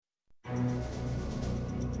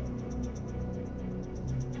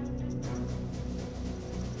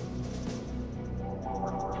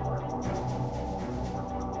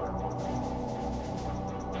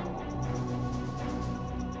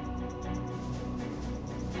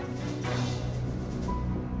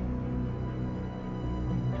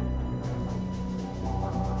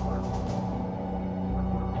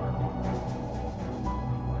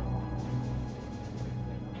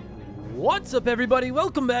What's up, everybody?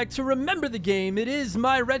 Welcome back to Remember the Game. It is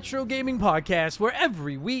my retro gaming podcast where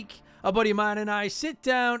every week a buddy of mine and I sit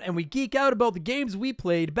down and we geek out about the games we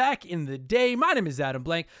played back in the day. My name is Adam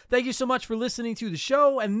Blank. Thank you so much for listening to the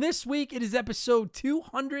show. And this week it is episode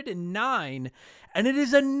 209, and it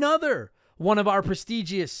is another one of our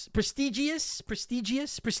prestigious Patreon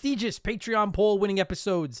poll winning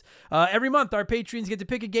episodes. Every month, our patrons get to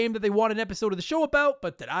pick a game that they want an episode of the show about,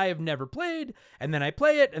 but that I have never played, and then I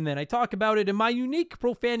play it, and then I talk about it in my unique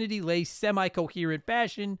profanity-laced, semi-coherent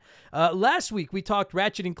fashion. Last week, we talked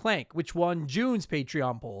Ratchet & Clank, which won June's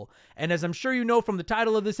Patreon poll, and as I'm sure you know from the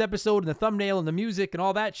title of this episode and the thumbnail and the music and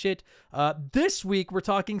all that shit, this week, we're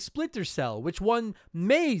talking Splinter Cell, which won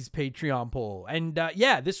May's Patreon poll, and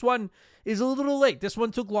this one is a little late. This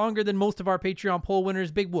one took longer than most of our Patreon poll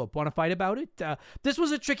winners. Big whoop. Want to fight about it? This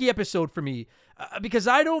was a tricky episode for me because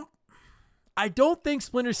I don't think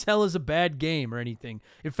Splinter Cell is a bad game or anything.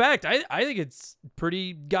 In fact, I think it's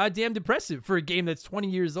pretty goddamn depressive for a game that's 20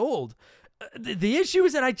 years old. The issue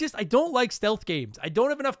is that I don't like stealth games. I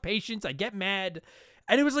don't have enough patience. I get mad.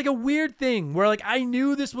 And it was like a weird thing where like I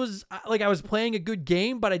knew this was like I was playing a good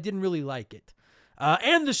game, but I didn't really like it.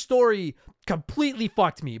 And the story completely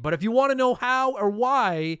fucked me. But if you want to know how or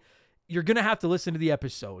why, you're going to have to listen to the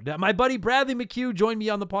episode. My buddy Bradley McHugh joined me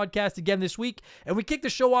on the podcast again this week, and we kicked the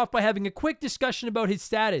show off by having a quick discussion about his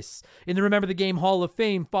status in the Remember the Game Hall of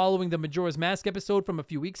Fame following the Majora's Mask episode from a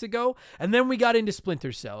few weeks ago. And then we got into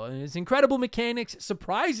Splinter Cell and its incredible mechanics,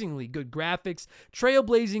 surprisingly good graphics,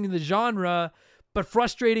 trailblazing in the genre, but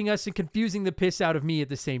frustrating us and confusing the piss out of me at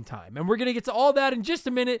the same time. And we're going to get to all that in just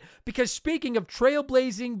a minute, because speaking of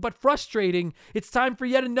trailblazing but frustrating, it's time for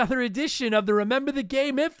yet another edition of the Remember the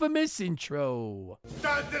Game infamous intro.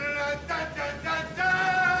 Dun, dun, dun, dun, dun, dun, dun.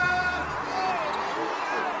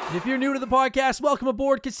 If you're new to the podcast, welcome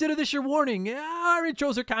aboard. Consider this your warning. Our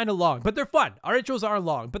intros are kind of long, but they're fun. Our intros are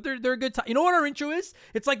long, but they're a good time. You know what our intro is?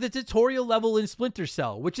 It's like the tutorial level in Splinter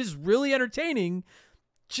Cell, which is really entertaining,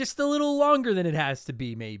 just a little longer than it has to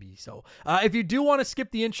be, maybe. So if you do want to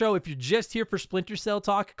skip the intro, if you're just here for Splinter Cell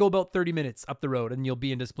talk, go about 30 minutes up the road and you'll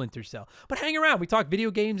be into Splinter Cell. But hang around. We talk video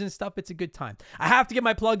games and stuff. It's a good time. I have to get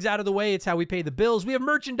my plugs out of the way. It's how we pay the bills. We have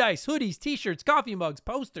merchandise, hoodies, t-shirts, coffee mugs,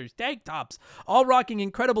 posters, tank tops, all rocking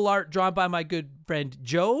incredible art drawn by my good friend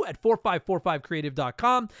Joe at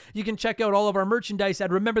 4545creative.com. You can check out all of our merchandise at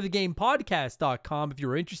rememberthegamepodcast.com if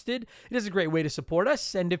you're interested. It is a great way to support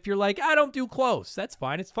us. And if you're like, I don't do clothes, that's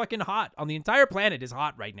fine. It's fucking hot. On the entire planet is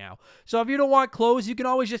hot right now. So if you don't want clothes, you can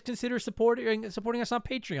always just consider supporting us on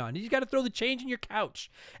Patreon. You just got to throw the change in your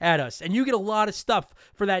couch at us, and you get a lot of stuff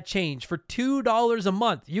for that change. For $2 a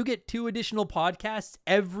month, you get 2 additional podcasts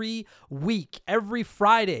every week. Every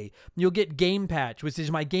Friday, you'll get Game Patch, which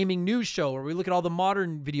is my gaming news show where we look at all the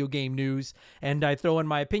modern video game news, and I throw in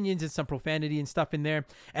my opinions and some profanity and stuff in there.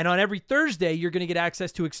 And on every Thursday, you're going to get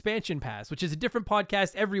access to Expansion Pass, which is a different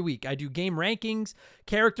podcast every week. I do game rankings,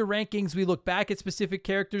 character rankings. We look back at specific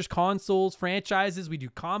characters, consoles, franchises. We do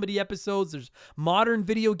comedy episodes. There's modern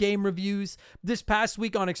video game reviews. This past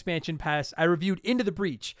week on Expansion Pass, I reviewed Into the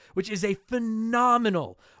Breach, which is a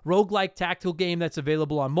phenomenal roguelike tactical game that's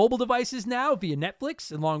available on mobile devices now via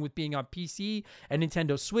Netflix, along with being on PC and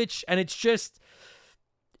Nintendo Switch. And it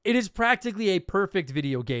is practically a perfect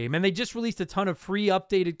video game, and they just released a ton of free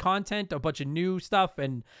updated content, a bunch of new stuff,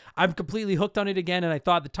 and I'm completely hooked on it again, and I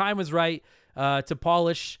thought the time was right to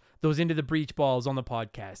polish those Into the Breach balls on the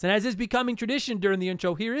podcast. And as is becoming tradition during the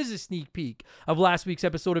intro, here is a sneak peek of last week's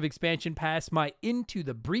episode of Expansion Pass, my Into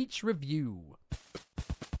the Breach review.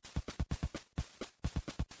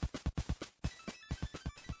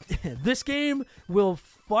 This game will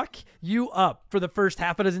fuck you up for the first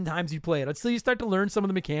half a dozen times you play it until you start to learn some of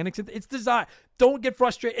the mechanics. It's designed. Don't get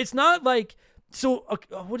frustrated. It's not like, so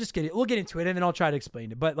okay, we'll get into it and then I'll try to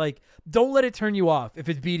explain it. But like, don't let it turn you off if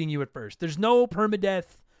it's beating you at first. There's no permadeath.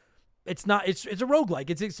 It's a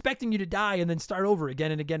roguelike. It's expecting you to die and then start over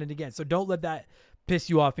again and again and again. So don't let that piss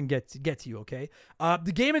you off and get to you, okay?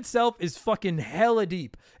 The game itself is fucking hella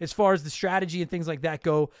deep as far as the strategy and things like that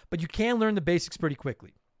go, but you can learn the basics pretty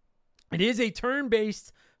quickly. It is a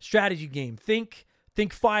turn-based strategy game. Think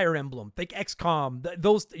Fire Emblem, think XCOM,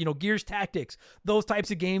 those, Gears Tactics, those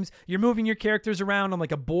types of games. You're moving your characters around on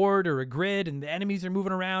like a board or a grid, and the enemies are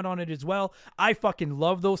moving around on it as well. I fucking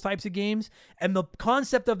love those types of games. And the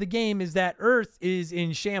concept of the game is that Earth is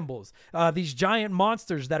in shambles. These giant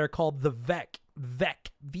monsters that are called the Vek,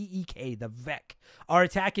 V-E-K, the Vek, are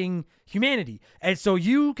attacking humanity. And so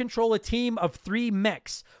you control a team of 3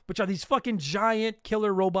 mechs, which are these fucking giant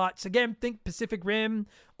killer robots. Again, think Pacific Rim,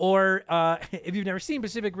 or if you've never seen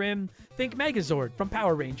Pacific Rim, think Megazord from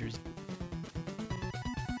Power Rangers.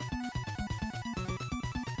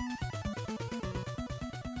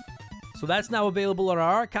 So that's now available on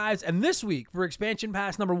our archives. And this week, for Expansion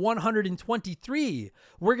Pass number 123,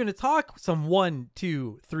 we're going to talk some 1,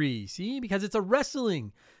 2, 3. See? Because it's a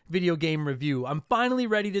wrestling video game review. I'm finally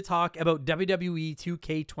ready to talk about WWE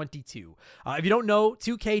 2K22. If you don't know,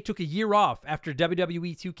 2K took a year off after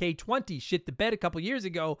WWE 2K20 shit the bed a couple years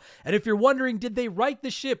ago. And if you're wondering, did they right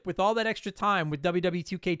the ship with all that extra time with WWE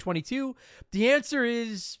 2K22? The answer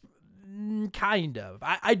is kind of.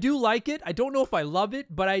 I do like it. I don't know if I love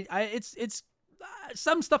it, but it's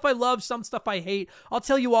some stuff I love, some stuff I hate. I'll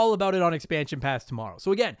tell you all about it on Expansion Pass tomorrow.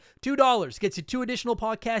 So again, $2 gets you 2 additional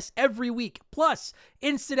podcasts every week, plus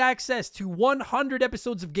instant access to 100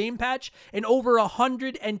 episodes of Game Patch and over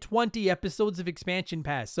 120 episodes of Expansion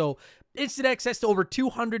Pass. So instant access to over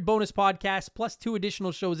 200 bonus podcasts, plus 2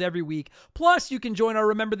 additional shows every week. Plus, you can join our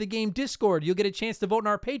Remember the Game Discord. You'll get a chance to vote in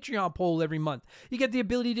our Patreon poll every month. You get the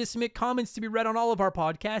ability to submit comments to be read on all of our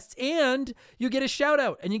podcasts, and you get a shout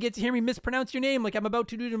out, and you get to hear me mispronounce your name like I'm about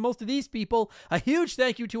to do to most of these people. A huge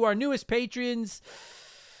thank you to our newest patrons,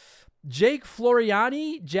 Jake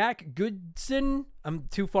Floriani, Jack Goodson. I'm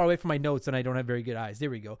too far away from my notes and I don't have very good eyes. There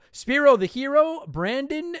we go. Spiro the Hero,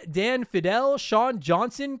 Brandon, Dan Fidel, Sean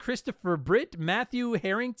Johnson, Christopher Britt, Matthew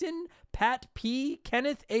Harrington, Pat P,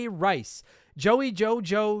 Kenneth A. Rice, Joey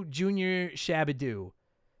Jojo Jr. Shabadoo.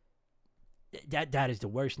 That is the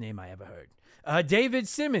worst name I ever heard. David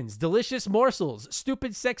Simmons, Delicious Morsels,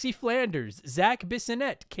 Stupid Sexy Flanders, Zach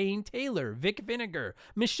Bissonette, Kane Taylor, Vic Vinegar,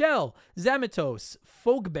 Michelle, Zamatos,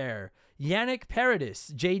 Fogbear, Yannick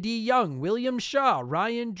Paradis, J.D. Young, William Shaw,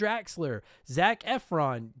 Ryan Draxler, Zach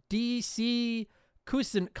Efron, D.C.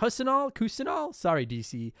 Kusinal? Sorry,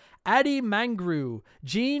 DC. Addy Mangru,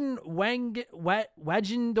 Gene Wagendorf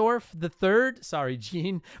III. Sorry,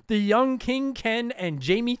 Gene. The Young King Ken, and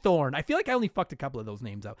Jamie Thorne. I feel like I only fucked a couple of those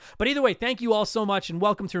names up. But either way, thank you all so much, and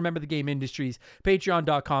welcome to Remember the Game Industries.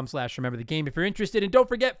 Patreon.com/Remember the Game if you're interested. And don't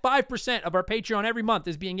forget, 5% of our Patreon every month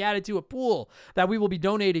is being added to a pool that we will be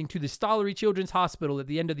donating to the Stollery Children's Hospital at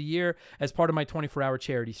the end of the year as part of my 24-hour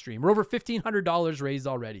charity stream. We're over $1,500 raised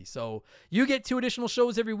already. So you get 2 additional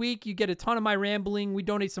shows every week. You get a ton of my rambling. We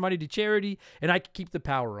donate some money to charity, and I can keep the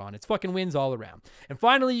power on. It's fucking wins all around. And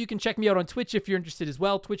finally, you can check me out on Twitch if you're interested as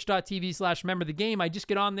well. Twitch.tv/Remember the Game. I just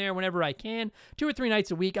get on there whenever I can, 2 or 3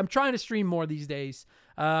 nights a week. I'm trying to stream more these days.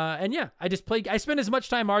 And yeah, I spend as much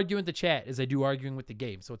time arguing with the chat as I do arguing with the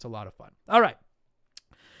game. So it's a lot of fun. All right.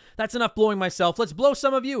 That's enough blowing myself. Let's blow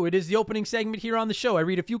some of you. It is the opening segment here on the show. I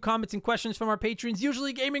read a few comments and questions from our patrons,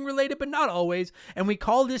 usually gaming related, but not always. And we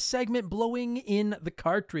call this segment Blowing in the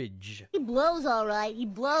Cartridge. He blows all right. He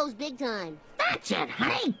blows big time. That's it,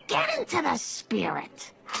 honey. Get into the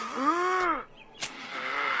spirit.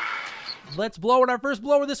 Let's blow. And our first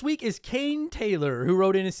blower this week is Kane Taylor, who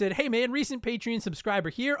wrote in and said, "Hey man, recent Patreon subscriber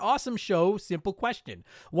here. Awesome show. Simple question.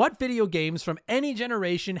 What video games from any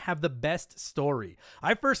generation have the best story?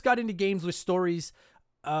 I first got into games with stories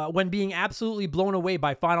when being absolutely blown away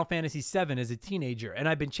by Final Fantasy VII as a teenager, and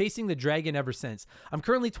I've been chasing the dragon ever since. I'm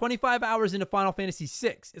currently 25 hours into Final Fantasy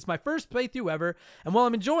VI. It's my first playthrough ever, and while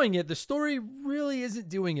I'm enjoying it, the story really isn't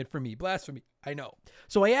doing it for me. Blasphemy. I know.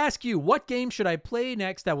 So I ask you, what game should I play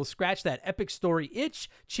next that will scratch that epic story itch?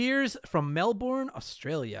 Cheers from Melbourne,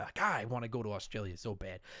 Australia." God, I want to go to Australia so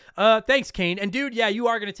bad. Thanks, Kane. And dude, yeah, you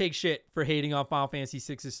are going to take shit for hating on Final Fantasy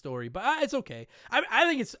VI's story, but it's okay. I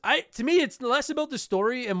think to me, it's less about the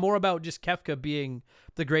story and more about just Kefka being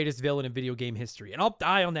the greatest villain in video game history. And I'll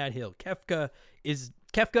die on that hill. Kefka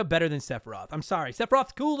better than Sephiroth. I'm sorry.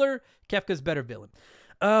 Sephiroth's cooler. Kefka's better villain.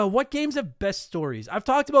 What games have best stories? I've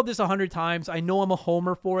talked about this 100 times. I know I'm a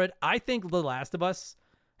homer for it. I think The Last of Us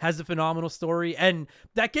has a phenomenal story, and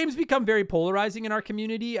that game's become very polarizing in our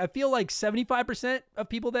community. I feel like 75% of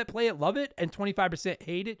people that play it love it, and 25%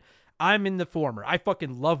 hate it. I'm in the former. I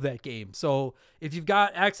fucking love that game. So if you've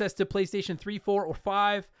got access to PlayStation 3, 4, or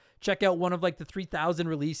 5, check out one of like the 3,000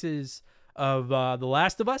 releases of The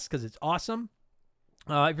Last of Us, because it's awesome.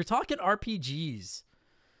 If you're talking RPGs...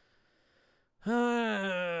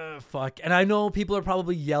 fuck. And I know people are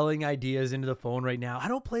probably yelling ideas into the phone right now. I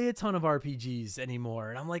don't play a ton of RPGs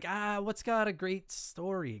anymore. And I'm like, what's got a great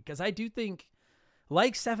story? Because I do think,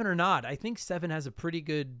 like 7 or not, I think 7 has a pretty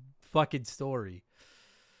good fucking story.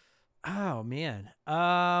 Oh, man.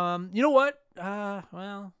 You know what?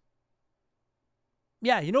 Well.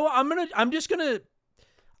 Yeah, you know what? I'm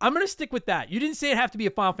gonna stick with that. You didn't say it have to be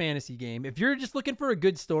a Final Fantasy game. If you're just looking for a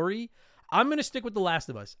good story, I'm going to stick with The Last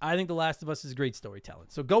of Us. I think The Last of Us is great storytelling.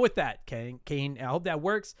 So go with that, Kane. I hope that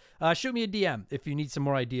works. Shoot me a DM if you need some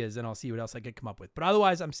more ideas, and I'll see what else I can come up with. But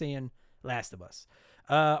otherwise, I'm saying Last of Us.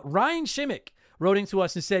 Ryan Shimmick wrote into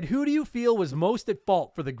us and said, who do you feel was most at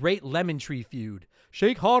fault for the great Lemon Tree feud?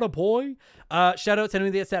 Shake harder, boy. Shout out to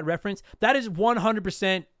anyone that's that reference. That is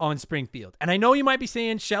 100% on Springfield. And I know you might be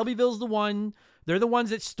saying Shelbyville's the one. They're the ones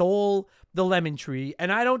that stole the Lemon Tree.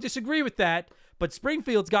 And I don't disagree with that. But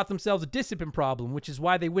Springfield's got themselves a discipline problem, which is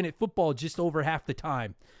why they win at football just over half the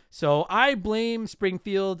time. So I blame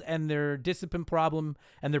Springfield and their discipline problem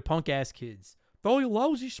and their punk-ass kids. Oh, you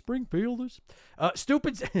lousy Springfielders.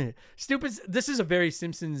 Stupid. This is a very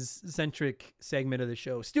Simpsons-centric segment of the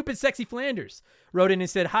show. Stupid Sexy Flanders wrote in and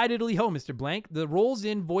said, hi diddly ho, Mr. Blank. The roles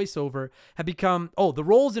in voiceovers have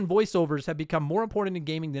become more important in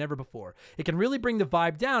gaming than ever before. It can really bring the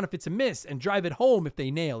vibe down if it's a miss and drive it home if they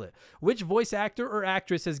nail it. Which voice actor or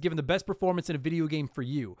actress has given the best performance in a video game for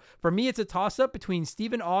you? For me, it's a toss-up between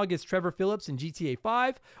Stephen Ogg as Trevor Phillips in GTA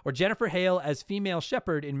 5 or Jennifer Hale as Female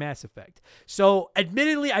Shepard in Mass Effect. So,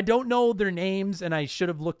 admittedly, I don't know their names, and I should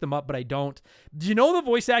have looked them up, but I don't. Do you know the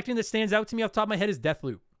voice acting that stands out to me off the top of my head is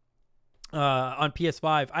Deathloop on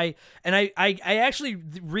PS5. I actually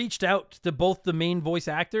reached out to both the main voice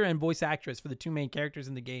actor and voice actress for the two main characters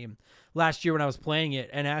in the game last year when I was playing it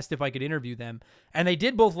and asked if I could interview them. And they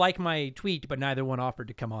did both like my tweet, but neither one offered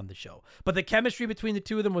to come on the show. But the chemistry between the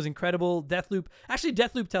two of them was incredible.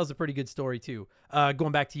 Deathloop tells a pretty good story too.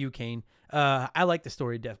 Going back to you, Kane. I like the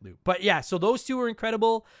story of Deathloop. But yeah, so those two were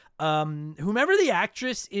incredible. Whomever the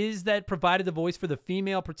actress is that provided the voice for the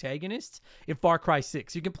female protagonist in Far Cry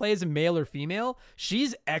 6, you can play as a male or female.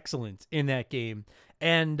 She's excellent in that game.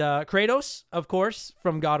 And Kratos, of course,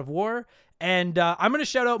 from God of War. And I'm going to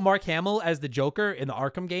shout out Mark Hamill as the Joker in the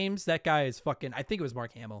Arkham games. That guy is fucking, I think it was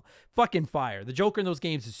Mark Hamill, fucking fire. The Joker in those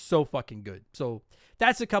games is so fucking good. So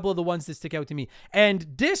that's a couple of the ones that stick out to me.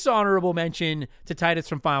 And dishonorable mention to Titus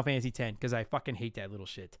from Final Fantasy X, because I fucking hate that little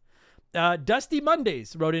shit. Dusty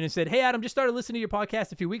Mondays wrote in and said, hey, Adam, just started listening to your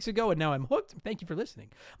podcast a few weeks ago, and now I'm hooked. Thank you for listening.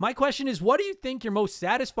 My question is, what do you think your most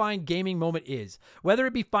satisfying gaming moment is? Whether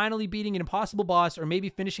it be finally beating an impossible boss or maybe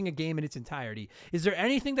finishing a game in its entirety. Is there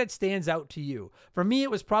anything that stands out to you? For me,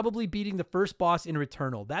 it was probably beating the first boss in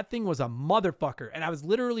Returnal. That thing was a motherfucker, and I was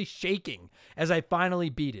literally shaking as I finally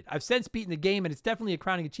beat it. I've since beaten the game, and it's definitely a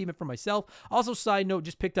crowning achievement for myself. Also, side note,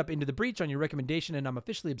 just picked up Into the Breach on your recommendation, and I'm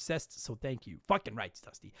officially obsessed, so thank you. Fucking rights,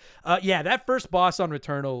 Dusty. Yeah, that first boss on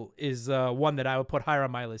Returnal is one that I would put higher on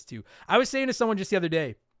my list too. I was saying to someone just the other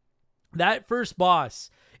day, that first boss,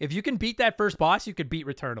 if you can beat that first boss, you could beat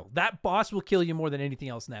Returnal. That boss will kill you more than anything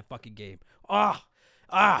else in that fucking game.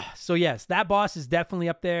 So yes, that boss is definitely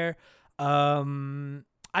up there.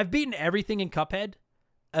 I've beaten everything in Cuphead,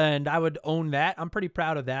 and I would own that. I'm pretty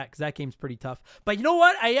proud of that because that game's pretty tough. But you know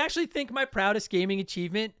what? I actually think my proudest gaming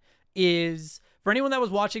achievement is, for anyone that was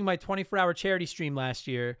watching my 24-hour charity stream last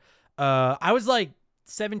year, I was like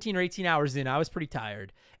 17 or 18 hours in. I was pretty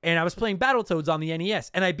tired. And I was playing Battletoads on the NES,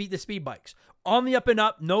 and I beat the speed bikes. On the up and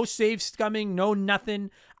up, no save scumming, no nothing.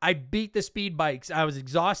 I beat the speed bikes. I was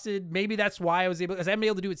exhausted. Maybe that's why I was able, because I haven't been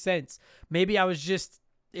able to do it since. Maybe I was just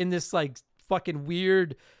in this like fucking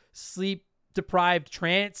weird sleep deprived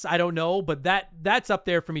trance. I don't know, but that's up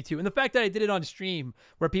there for me too. And the fact that I did it on stream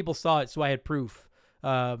where people saw it, so I had proof,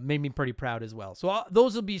 made me pretty proud as well. So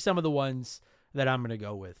those will be some of the ones that I'm going to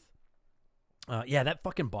go with. Yeah, that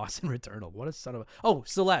fucking boss in Returnal. What a son of a... Oh,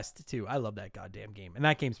 Celeste, too. I love that goddamn game. And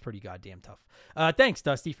that game's pretty goddamn tough. Thanks,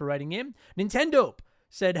 Dusty, for writing in. Nintendo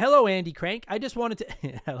said, hello, Andy Crank. I just wanted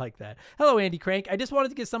to... I like that. Hello, Andy Crank. I just wanted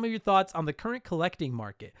to get some of your thoughts on the current collecting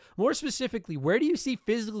market. More specifically, where do you see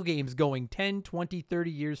physical games going 10, 20,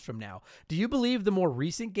 30 years from now? Do you believe the more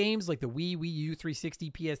recent games like the Wii, Wii U,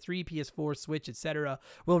 360, PS3, PS4, Switch, etc.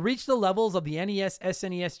 will reach the levels of the NES,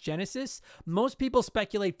 SNES, Genesis? Most people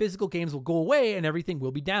speculate physical games will go away and everything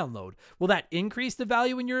will be download. Will that increase the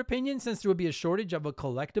value in your opinion, since there will be a shortage of a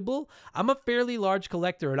collectible? I'm a fairly large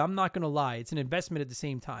collector, and I'm not going to lie, it's an investment at the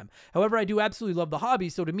same time. However, I do absolutely love the hobby,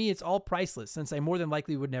 so to me it's all priceless, since I more than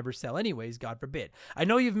likely would never sell anyways, God forbid. I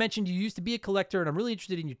know you've mentioned you used to be a collector, and I'm really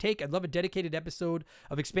interested in your take. I'd love a dedicated episode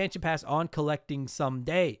of Expansion Pass on collecting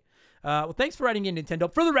someday. Well, thanks for writing in,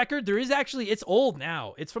 Nintendo. For the record, there is actually, it's old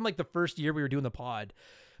now. It's from like the first year we were doing the pod.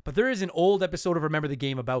 But there is an old episode of Remember the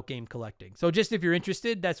Game about game collecting. So just if you're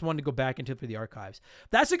interested, that's one to go back into for the archives.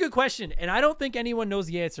 That's a good question, and I don't think anyone knows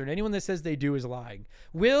the answer, and anyone that says they do is lying.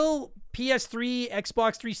 Will PS3,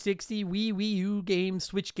 Xbox 360, Wii U games,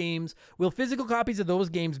 Switch games, will physical copies of those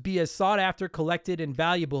games be as sought after, collected, and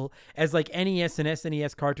valuable as like NES and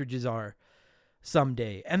SNES cartridges are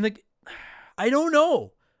someday? And I don't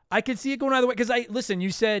know. I could see it going either way, because listen, you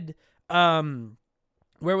said...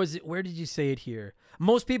 Where was it? Where did you say it here?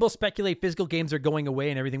 Most people speculate physical games are going away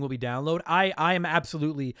and everything will be download. I am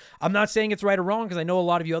absolutely, I'm not saying it's right or wrong because I know a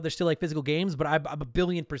lot of you out there still like physical games, but I'm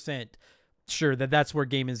 1,000,000,000% sure that that's where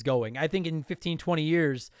game is going. I think in 15, 20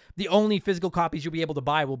 years, the only physical copies you'll be able to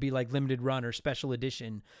buy will be like limited run or special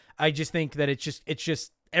edition. I just think that it's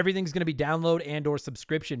just everything's going to be download and or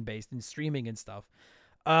subscription based and streaming and stuff.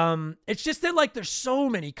 It's just that like there's so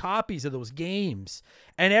many copies of those games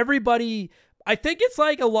and everybody, I think it's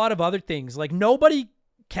like a lot of other things. Like nobody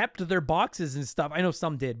kept their boxes and stuff. I know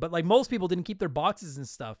some did, but like most people didn't keep their boxes and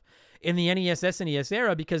stuff in the NES, SNES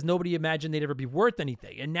era because nobody imagined they'd ever be worth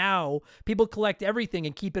anything. And now people collect everything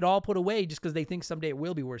and keep it all put away just because they think someday it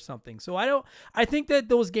will be worth something. So I think that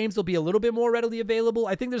those games will be a little bit more readily available.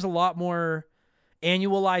 I think there's a lot more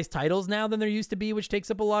annualized titles now than there used to be, which takes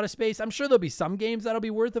up a lot of space. I'm sure there'll be some games that'll be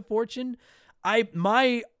worth a fortune.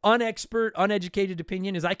 My uneducated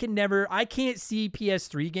opinion is I can't see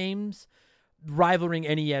PS3 games rivaling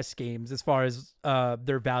NES games as far as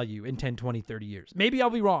their value in 10, 20, 30 years. Maybe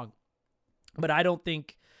I'll be wrong, but I don't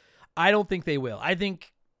think they will. I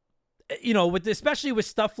think, especially with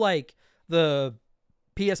stuff like the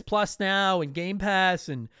PS Plus now and Game Pass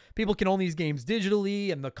and people can own these games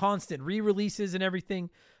digitally and the constant re-releases and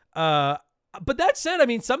everything. But that said, I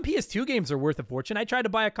mean, some PS2 games are worth a fortune. I tried to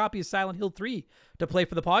buy a copy of Silent Hill 3 to play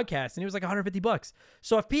for the podcast, and it was like $150.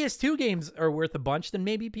 So if PS2 games are worth a bunch, then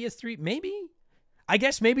maybe PS3, I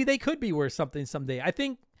guess maybe they could be worth something someday. I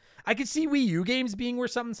think I could see Wii U games being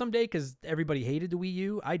worth something someday because everybody hated the Wii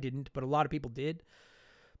U. I didn't, but a lot of people did.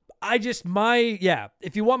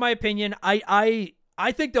 If you want my opinion, I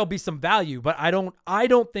think there'll be some value, but I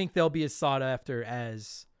don't think they'll be as sought after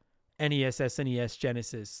as NES, SNES,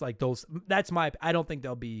 Genesis, like those. I don't think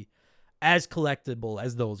they'll be as collectible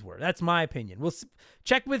as those were. That's my opinion. We'll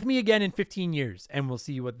check with me again in 15 years and we'll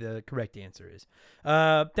see what the correct answer is.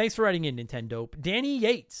 Thanks for writing in, Nintendo. Danny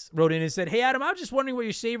Yates wrote in and said, "Hey Adam, I was just wondering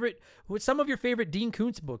what some of your favorite Dean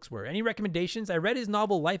Koontz books were. Any recommendations? I read his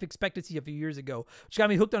novel Life Expectancy a few years ago, which got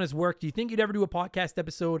me hooked on his work. Do you think you'd ever do a podcast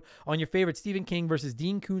episode on your favorite Stephen King versus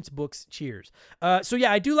Dean Koontz books? Cheers." So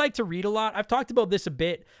yeah, I do like to read a lot. I've talked about this a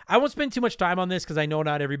bit. I won't spend too much time on this because I know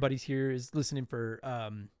not everybody's here is listening for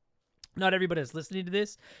not everybody that's listening to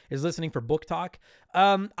this is listening for book talk.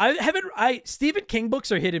 Stephen King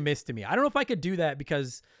books are hit and miss to me. I don't know if I could do that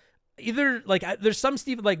because either there's some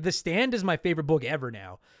Stephen, like The Stand is my favorite book ever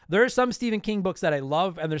now. There are some Stephen King books that I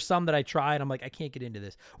love and there's some that I try and I'm like, I can't get into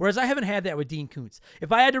this. Whereas I haven't had that with Dean Koontz.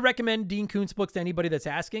 If I had to recommend Dean Koontz books to anybody that's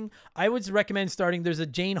asking, I would recommend there's a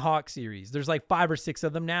Jane Hawk series. There's like 5 or 6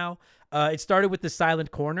 of them now. It started with The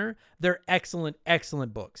Silent Corner. They're excellent,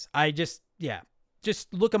 excellent books.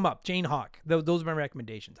 Just look them up. Jane Hawk. Those are my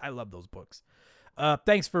recommendations. I love those books.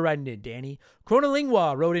 Thanks for writing in, Danny.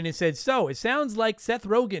 Chronolingua wrote in and said, "So, it sounds like Seth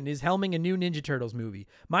Rogen is helming a new Ninja Turtles movie.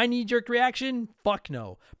 My knee-jerk reaction? Fuck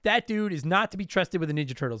no. That dude is not to be trusted with a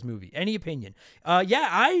Ninja Turtles movie. Any opinion?"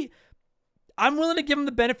 I'm willing to give him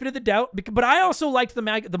the benefit of the doubt, but I also liked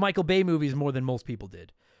the Michael Bay movies more than most people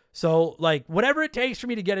did. So, like, whatever it takes for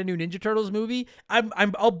me to get a new Ninja Turtles movie,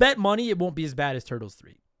 I'll bet money it won't be as bad as Turtles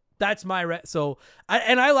 3. That's my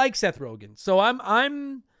I like Seth Rogen. So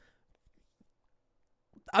I'm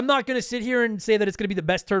not going to sit here and say that it's going to be the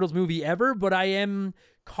best Turtles movie ever, but I am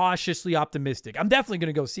cautiously optimistic. I'm definitely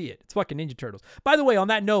going to go see it. It's fucking Ninja Turtles. By the way, on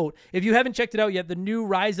that note, if you haven't checked it out yet, the new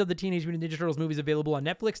Rise of the Teenage Mutant Ninja Turtles movie is available on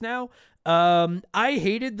Netflix now. I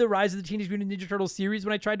hated the Rise of the Teenage Mutant Ninja Turtles series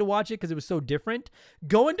when I tried to watch it because it was so different.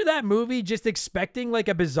 Go into that movie just expecting like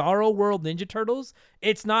a Bizarro World Ninja Turtles.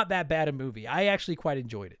 It's not that bad a movie. I actually quite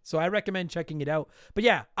enjoyed it. So I recommend checking it out. But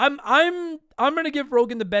yeah, I'm going to give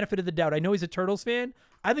Rogen the benefit of the doubt. I know he's a Turtles fan.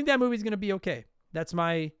 I think that movie's going to be okay. That's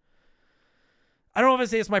I don't know if I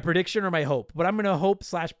say it's my prediction or my hope, but I'm going to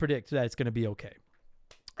hope/predict that it's going to be okay.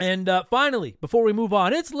 And finally, before we move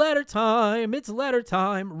on, it's letter time.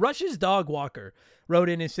 Rush's Dog Walker wrote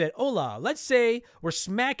in and said, "Hola, let's say we're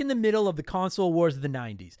smack in the middle of the console wars of the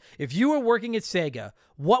 90s. If you were working at Sega,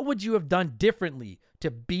 what would you have done differently to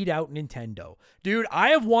beat out Nintendo?" Dude, I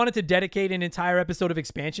have wanted to dedicate an entire episode of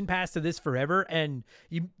Expansion Pass to this forever, and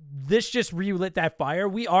this just relit that fire.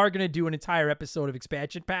 We are going to do an entire episode of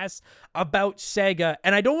Expansion Pass about Sega,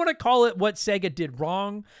 and I don't want to call it what Sega did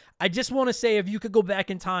wrong. I just want to say, if you could go back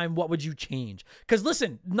in time, what would you change? Because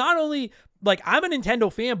listen, not only, like, I'm a Nintendo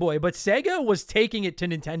fanboy, but Sega was taking it to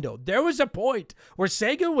Nintendo. There was a point where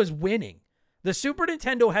Sega was winning. The Super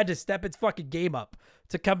Nintendo had to step its fucking game up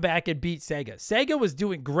to come back and beat Sega. Sega was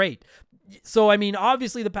doing great. So, I mean,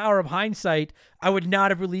 obviously the power of hindsight, I would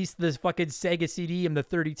not have released this fucking Sega CD and the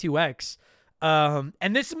 32X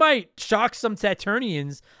And this might shock some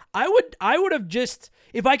Saturnians. I would have just,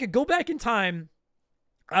 if I could go back in time,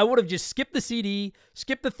 I would have just skipped the CD,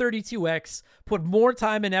 skipped the 32X, put more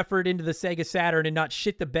time and effort into the Sega Saturn and not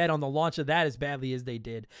shit the bed on the launch of that as badly as they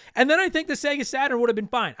did. And then I think the Sega Saturn would have been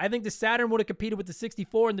fine. I think the Saturn would have competed with the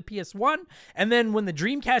 64 and the PS1. And then when the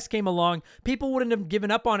Dreamcast came along, people wouldn't have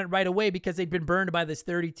given up on it right away because they'd been burned by this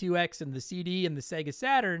 32X and the CD and the Sega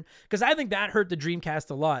Saturn, because I think that hurt the Dreamcast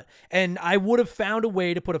a lot. And I would have found a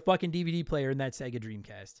way to put a fucking DVD player in that Sega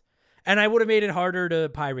Dreamcast. And I would have made it harder to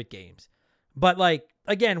pirate games. But like,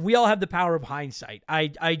 again, we all have the power of hindsight.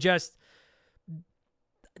 I just,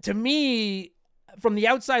 to me, from the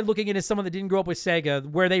outside looking in as someone that didn't grow up with Sega,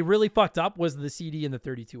 where they really fucked up was the CD and the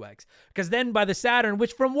 32X. Because then by the Saturn,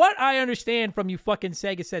 which from what I understand from you fucking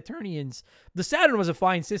Sega Saturnians, the Saturn was a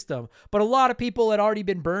fine system, but a lot of people had already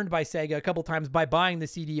been burned by Sega a couple times by buying the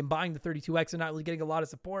CD and buying the 32X and not really getting a lot of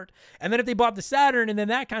support. And then if they bought the Saturn and then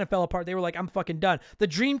that kind of fell apart, they were like, I'm fucking done. The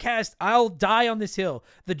Dreamcast, I'll die on this hill.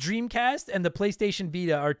 The Dreamcast and the PlayStation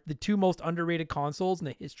Vita are the two most underrated consoles in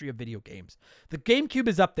the history of video games. The GameCube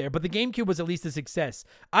is up there, but the GameCube was at least a success.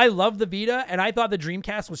 I love the Vita, and I thought the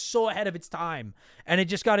Dreamcast was so ahead of its time, and it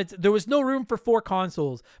just got it. There was no room for 4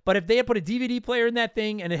 consoles, but if they had put a DVD player in that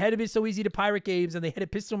thing and it had been so easy to pirate games and they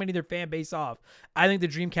had pissed so many of their fan base off, I think the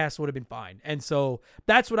Dreamcast would have been fine. And so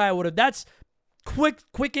that's what I would have. That's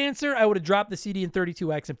quick answer. I would have dropped the CD and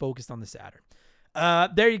 32X and focused on the Saturn.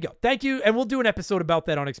 There you go. Thank you. And we'll do an episode about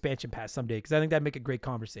that on Expansion Pass someday, because I think that'd make a great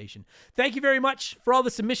conversation. Thank you very much for all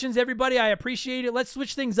the submissions, everybody. I appreciate it. Let's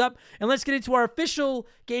switch things up and let's get into our official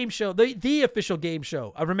game show, the official game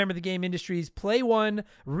show of Remember the Game Industries. Play 1,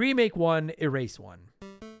 Remake 1, Erase 1.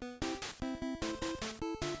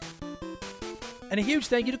 And a huge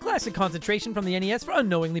thank you to Classic Concentration from the NES for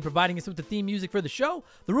unknowingly providing us with the theme music for the show.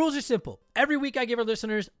 The rules are simple. Every week I give our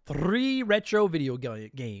listeners 3 retro video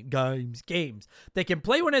games. They can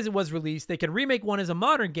play one as it was released, they can remake one as a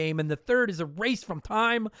modern game, and the third is erased from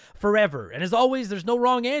time forever. And as always, there's no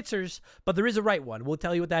wrong answers, but there is a right one. We'll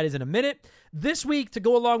tell you what that is in a minute. This week, to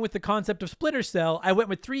go along with the concept of Splinter Cell, I went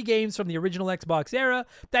with 3 games from the original Xbox era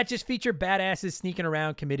that just feature badasses sneaking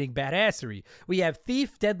around committing badassery. We have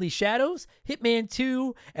Thief, Deadly Shadows, Hitman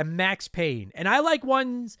 2, and Max Payne. And I like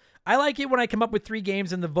it when I come up with 3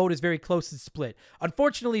 games and the vote is very close and split.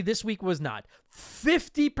 Unfortunately, this week was not.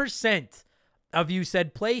 50% of you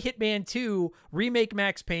said play Hitman 2, remake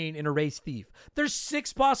Max Payne, and erase Thief. There's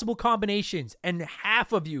 6 possible combinations, and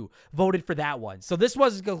half of you voted for that one. So this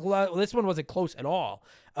one wasn't close at all.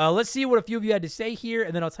 Let's see what a few of you had to say here,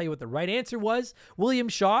 and then I'll tell you what the right answer was. William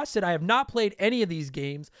Shaw said, I have not played any of these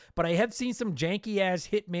games, but I have seen some janky-ass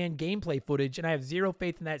Hitman gameplay footage, and I have zero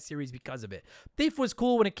faith in that series because of it. Thief was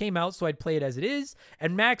cool when it came out, so I'd play it as it is,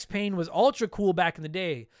 and Max Payne was ultra cool back in the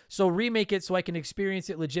day, so remake it so I can experience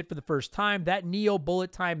it legit for the first time. That Neo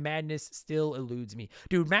bullet time madness still eludes me.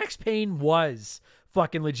 Dude, Max Payne was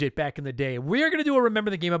fucking legit back in the day. We're going to do a Remember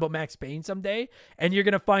the Game about Max Payne someday, and you're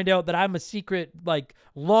going to find out that I'm a secret, like,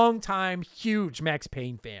 long-time, huge Max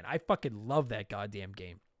Payne fan. I fucking love that goddamn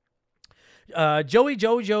game. Joey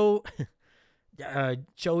Jojo Jr.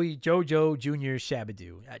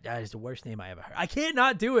 Shabadoo. That is the worst name I ever heard. I can't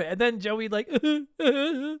not do it. And then Joey like,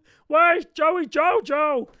 where's Joey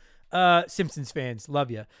Jojo? Simpsons fans, love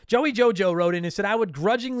ya. Joey Jojo wrote in and said, I would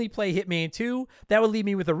grudgingly play Hitman 2. That would leave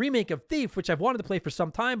me with a remake of Thief, which I've wanted to play for some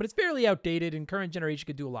time, but it's fairly outdated and current generation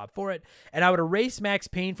could do a lot for it. And I would erase Max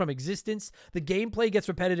Payne from existence. The gameplay gets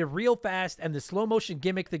repetitive real fast, and the slow motion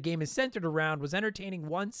gimmick the game is centered around was entertaining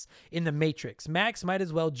once in The Matrix. Max might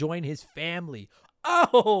as well join his family.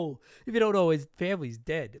 Oh, if you don't know, his family's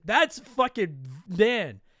dead. That's fucking,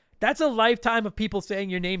 man. That's a lifetime of people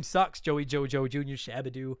saying your name sucks, Joey Jojo Jr.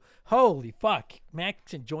 Shabadoo. Holy fuck.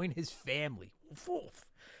 Max can join his family.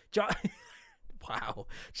 Wow.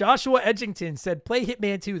 Joshua Edgington said, play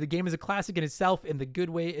Hitman 2. The game is a classic in itself and the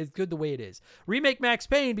good way is good the way it is. Remake Max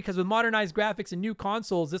Payne because with modernized graphics and new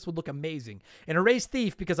consoles, this would look amazing. And erase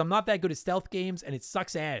Thief because I'm not that good at stealth games and it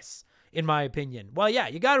sucks ass, in my opinion. Well, yeah,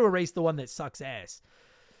 you got to erase the one that sucks ass.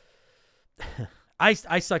 I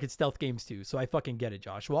suck at stealth games too, so I fucking get it,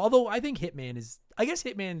 Joshua. Although I think Hitman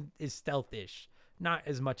is stealth-ish. Not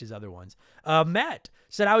as much as other ones. Matt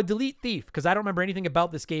said, I would delete Thief because I don't remember anything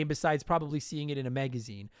about this game besides probably seeing it in a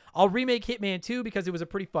magazine. I'll remake Hitman 2 because it was a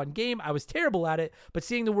pretty fun game. I was terrible at it, but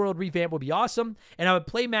seeing the world revamp would be awesome. And I would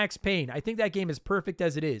play Max Payne. I think that game is perfect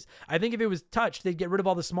as it is. I think if it was touched, they'd get rid of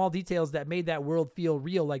all the small details that made that world feel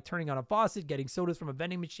real, like turning on a faucet, getting sodas from a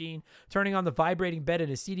vending machine, turning on the vibrating bed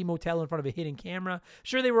in a seedy motel in front of a hidden camera.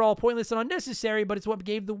 Sure, they were all pointless and unnecessary, but it's what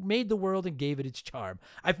made the world and gave it its charm.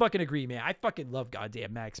 I fucking agree, man. I fucking love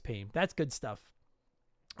goddamn Max Payne. That's good stuff.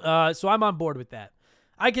 So I'm on board with that.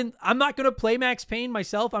 I'm not going to play Max Payne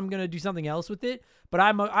myself. I'm going to do something else with it, but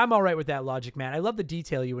I'm all right with that logic, man. I love the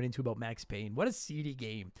detail you went into about Max Payne. What a seedy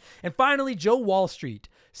game. And finally, Joe Wall Street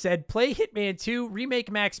said, play Hitman 2,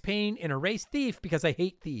 remake Max Payne, and erase Thief because I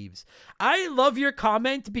hate thieves. I love your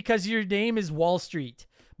comment because your name is Wall Street,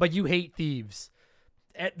 but you hate thieves.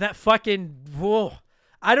 That fucking, whoa.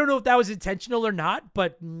 I don't know if that was intentional or not,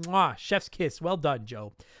 but mwah, chef's kiss. Well done,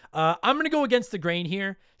 Joe. I'm going to go against the grain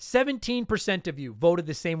here. 17% of you voted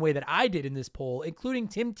the same way that I did in this poll, including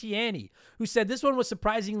Tim Tiani, who said this one was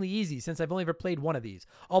surprisingly easy since I've only ever played one of these.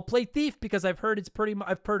 I'll play Thief because I've heard pretty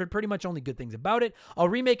much only good things about it. I'll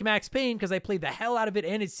remake Max Payne because I played the hell out of it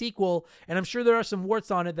and its sequel, and I'm sure there are some warts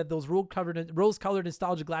on it that those rose-colored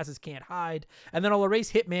nostalgia glasses can't hide. And then I'll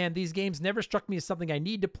erase Hitman. These games never struck me as something I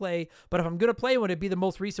need to play, but if I'm going to play one, it'd be the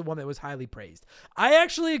most recent one that was highly praised. I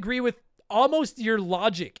actually agree with almost your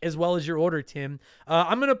logic as well as your order, Tim.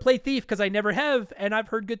 I'm going to play Thief because I never have, and I've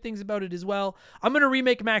heard good things about it as well. I'm going to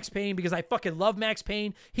remake Max Payne because I fucking love Max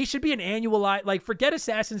Payne. He should be an annualized, like, forget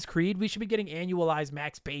Assassin's Creed. We should be getting annualized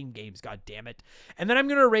Max Payne games, god damn it. And then I'm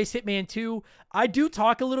going to erase Hitman 2. I do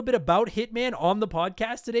talk a little bit about Hitman on the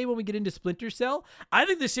podcast today when we get into Splinter Cell. I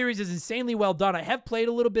think the series is insanely well done. I have played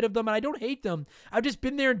a little bit of them, and I don't hate them. I've just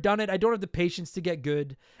been there and done it. I don't have the patience to get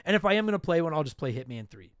good. And if I am going to play one, I'll just play Hitman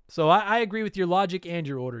 3. So I agree with your logic and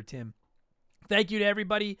your order, Tim. Thank you to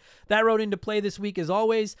everybody that wrote into play this week, as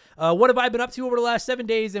always. What have I been up to over the last 7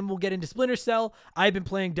 days? And we'll get into Splinter Cell. I've been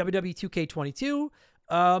playing WWE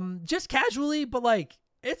 2K22, just casually, but like,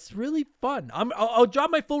 it's really fun. I'll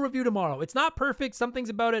drop my full review tomorrow. It's not perfect. Some things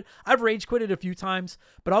about it, I've rage quitted a few times,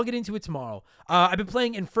 but I'll get into it tomorrow. I've been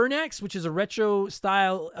playing Infernax, which is a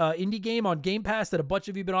retro-style indie game on Game Pass that a bunch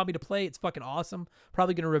of you have been on me to play. It's fucking awesome.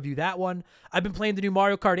 Probably going to review that one. I've been playing the new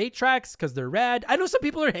Mario Kart 8 tracks because they're rad. I know some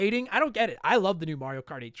people are hating. I don't get it. I love the new Mario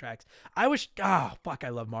Kart 8 tracks. I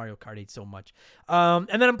love Mario Kart 8 so much. And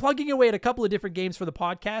then I'm plugging away at a couple of different games for the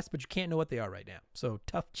podcast, but you can't know what they are right now. So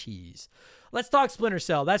tough cheese. Let's talk Splinter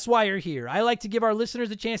Cell. That's why you're here. I like to give our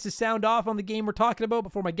listeners a chance to sound off on the game we're talking about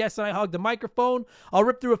before my guests and I hog the microphone. I'll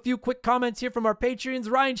rip through a few quick comments here from our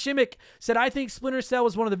Patreons. Ryan Shimmick said, I think Splinter Cell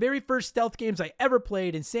was one of the very first stealth games I ever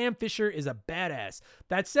played, and Sam Fisher is a badass.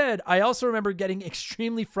 That said, I also remember getting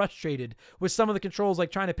extremely frustrated with some of the controls,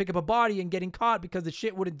 like trying to pick up a body and getting caught because the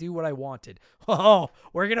shit wouldn't do what I wanted. Oh,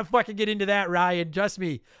 we're going to fucking get into that, Ryan. Trust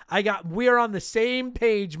me. We are on the same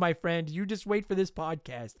page, my friend. You just wait for this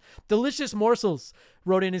podcast. Delicious Morsels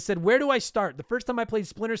wrote in and said, where do I start? The first time I played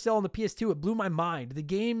Splinter Cell on the PS2, it blew my mind.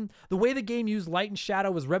 The way the game used light and shadow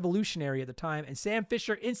was revolutionary at the time, and Sam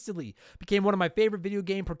Fisher instantly became one of my favorite video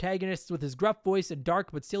game protagonists with his gruff voice and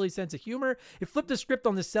dark but silly sense of humor. It flipped the script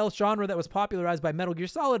on the stealth genre that was popularized by Metal Gear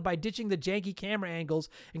Solid by ditching the janky camera angles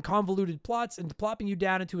and convoluted plots and plopping you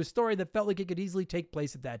down into a story that felt like it could easily take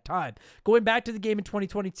place at that time. Going back to the game in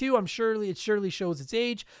 2022, it surely shows its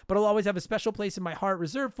age, but I'll always have a special place in my heart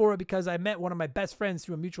reserved for it because I met one of my best friends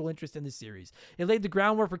through a mutual interest in this series. It laid the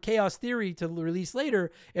groundwork for Chaos Theory to release later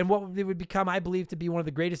and what it would become, I believe, to be one of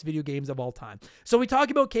the greatest video games of all time. So we talk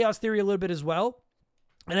about Chaos Theory a little bit as well,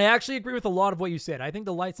 and I actually agree with a lot of what you said. I think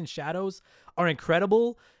the lights and shadows are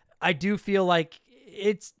incredible. I do feel like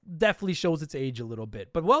it definitely shows its age a little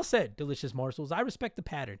bit, but well said, Delicious Morsels. I respect the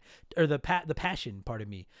pattern, or the passion, pardon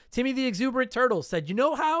me. Timmy the Exuberant Turtle said, you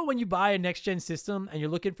know how when you buy a next-gen system and you're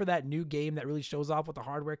looking for that new game that really shows off what the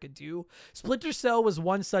hardware could do? Splinter Cell was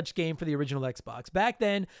one such game for the original Xbox. Back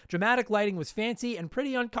then, dramatic lighting was fancy and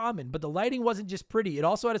pretty uncommon, but the lighting wasn't just pretty. It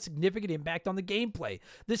also had a significant impact on the gameplay.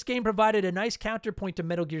 This game provided a nice counterpoint to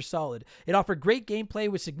Metal Gear Solid. It offered great gameplay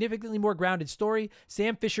with significantly more grounded story.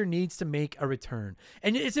 Sam Fisher needs to make a return.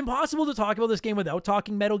 And it's impossible to talk about this game without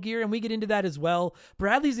talking Metal Gear, and we get into that as well.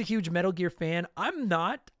 Bradley's a huge Metal Gear fan. I'm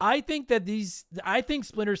not. I think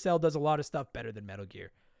Splinter Cell does a lot of stuff better than Metal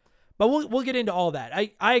Gear. But we'll get into all that.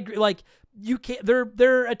 I agree. Like, you can't.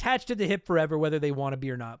 They're attached to the hip forever, whether they want to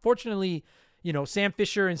be or not. Fortunately, Sam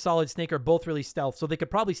Fisher and Solid Snake are both really stealth, so they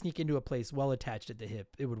could probably sneak into a place well attached at the hip.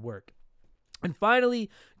 It would work. And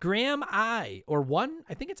finally, Graham I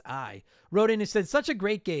wrote in and said, such a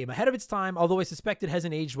great game, ahead of its time, although I suspect it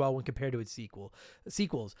hasn't aged well when compared to its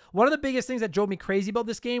sequels. One of the biggest things that drove me crazy about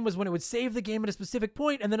this game was when it would save the game at a specific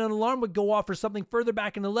point and then an alarm would go off for something further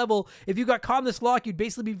back in the level. If you got caught in this lock, you'd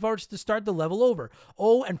basically be forced to start the level over.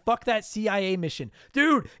 Oh, and fuck that CIA mission.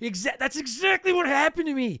 Dude, that's exactly what happened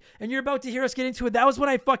to me. And you're about to hear us get into it. That was when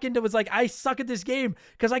I fucking was like, I suck at this game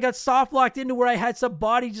because I got soft locked into where I had some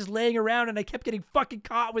body just laying around and I kept getting fucking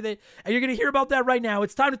caught with it. And you're going to hear about that right now.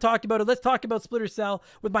 It's time to talk about it. Let's talk about Splinter Cell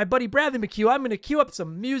with my buddy Bradley McHugh. I'm going to cue up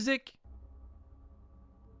some music.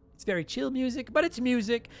 It's very chill music, but it's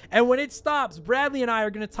music. And when it stops, Bradley and I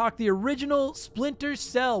are going to talk the original Splinter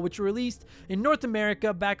Cell, which were released in North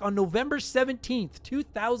America back on November 17th,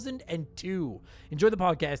 2002. Enjoy the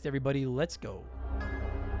podcast, everybody. Let's go.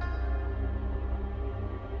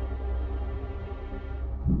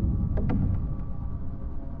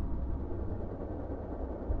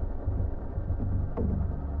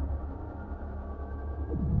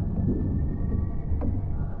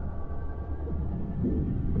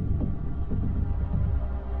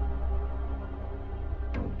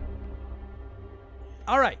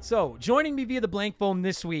 All right, so joining me via the blank phone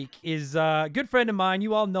this week is a good friend of mine.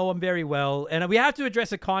 You all know him very well, and we have to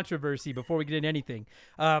address a controversy before we get into anything.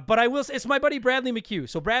 But I will say, it's my buddy Bradley McHugh.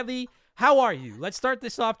 So Bradley, how are you? Let's start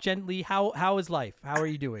this off gently. How is life? How are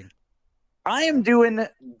you doing? I am doing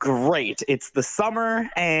great. It's the summer,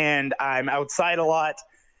 and I'm outside a lot,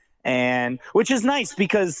 and which is nice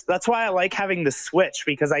because that's why I like having the Switch,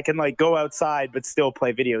 because I can like go outside but still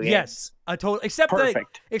play video games. Yes, a total. Except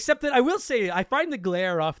Perfect. that I will say I find the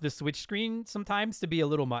glare off the Switch screen sometimes to be a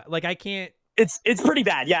little much. Like I can't. It's pretty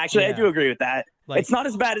bad. Yeah, actually, Yeah. I do agree with that. Like- it's not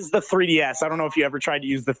as bad as the 3DS. I don't know if you ever tried to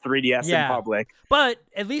use the 3DS Yeah. in public. But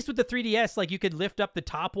at least with the 3DS, like you could lift up the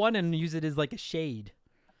top one and use it as like a shade.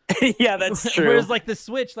 Yeah, that's true. Whereas like the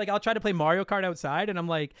Switch, like I'll try to play Mario Kart outside and I'm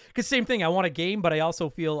like, because same thing, I want a game, but I also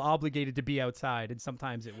feel obligated to be outside, and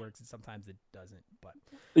sometimes it works and sometimes it doesn't. But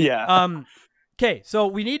Yeah. okay, so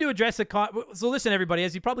we need to address so listen, everybody,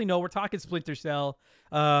 as you probably know, we're talking Splinter Cell,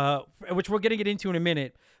 which we're gonna get into in a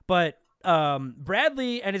minute. But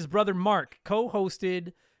Bradley and his brother Mark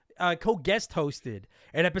co-guest hosted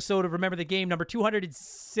an episode of Remember the Game number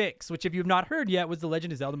 206, which if you've not heard yet was The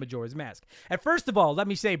Legend of Zelda Majora's Mask. And first of all, let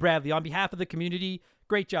me say, Bradley, on behalf of the community,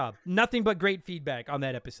 great job. Nothing but great feedback on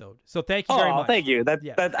that episode. So thank you very much. Thank you.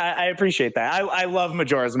 Yeah. I appreciate that. I love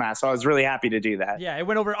Majora's Mask, so I was really happy to do that. Yeah, it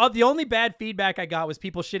went over. The only bad feedback I got was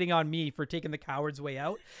people shitting on me for taking the coward's way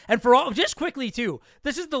out. And for all, just quickly too,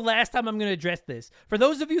 this is the last time I'm going to address this. For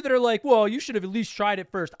those of you that are like, well, you should have at least tried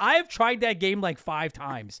it first. I have tried that game like 5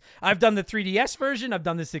 times. I've done the 3DS version. I've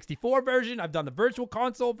done the 64 version. I've done the Virtual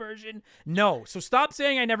Console version. No. So stop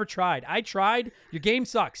saying I never tried. I tried. Your game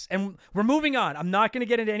sucks. And we're moving on. I'm not going to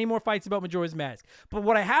get into any more fights about Majora's Mask. But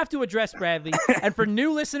what I have to address, Bradley, and for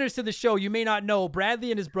new listeners to the show, you may not know,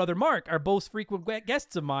 Bradley and his brother Mark are both frequent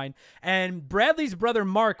guests of mine. And Bradley's brother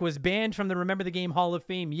Mark was banned from the Remember the Game Hall of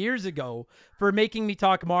Fame years ago for making me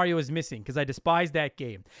talk Mario is Missing, because I despised that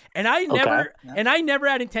game. And I never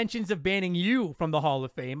had intentions of banning you from the Hall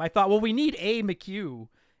of Fame. I thought, well, we need a McHugh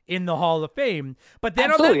in the Hall of Fame. But then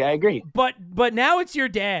Absolutely, I agree. But now it's your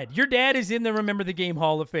dad. Your dad is in the Remember the Game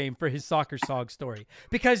Hall of Fame for his soccer song story.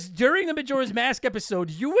 Because during the Majora's Mask episode,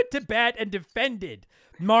 you went to bat and defended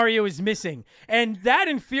Mario is Missing. And that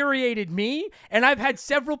infuriated me. And I've had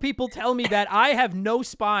several people tell me that I have no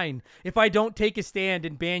spine if I don't take a stand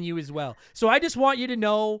and ban you as well. So I just want you to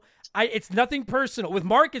know, it's nothing personal. With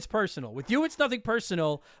Mark, it's personal. With you, it's nothing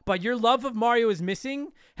personal. But your love of Mario is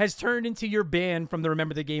Missing has turned into your ban from the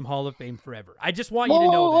Remember the Game Hall of Fame forever. I just want you to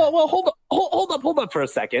know that. Well, hold up for a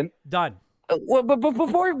second. Done. Well, but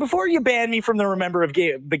before you ban me from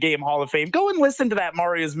the the Game Hall of Fame, go and listen to that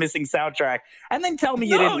Mario's Missing soundtrack, and then tell me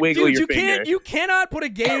you didn't wiggle your finger. You cannot put a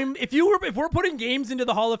game. If we're putting games into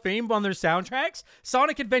the Hall of Fame on their soundtracks,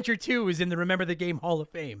 Sonic Adventure 2 is in the Remember the Game Hall of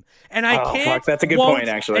Fame, and I can't. Fuck, that's a good won't, point,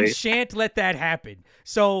 actually. And shan't let that happen.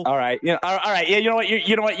 So all right, all right. Yeah, you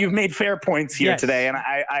know what? You've made fair points here Yes. today, and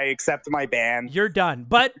I accept my ban. You're done.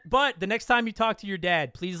 But the next time you talk to your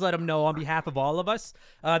dad, please let him know on behalf of all of us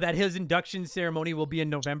that his induction ceremony will be in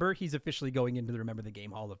November. He's officially going into the Remember the Game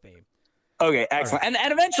Hall of Fame. Okay, excellent. Right.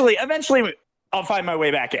 And eventually I'll find my way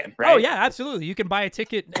back in, right? Oh yeah, absolutely. You can buy a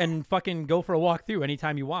ticket and fucking go for a walk through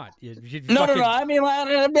anytime you want. No. I mean,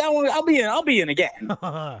 I'll be in again.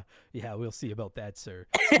 Yeah, we'll see about that, sir.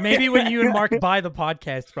 Maybe when you and Mark buy the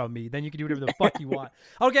podcast from me, then you can do whatever the fuck you want.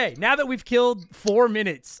 Okay, now that we've killed 4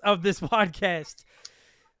 minutes of this podcast,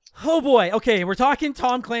 oh boy. Okay, we're talking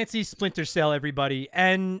Tom Clancy's Splinter Cell, everybody,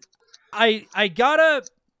 and I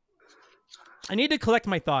need to collect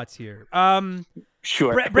my thoughts here.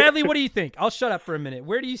 Sure. Bradley, what do you think? I'll shut up for a minute.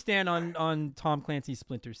 Where do you stand on Tom Clancy's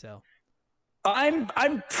Splinter Cell?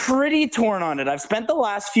 I'm pretty torn on it. I've spent the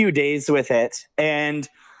last few days with it, and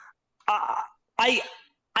I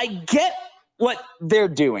get what they're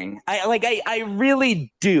doing. I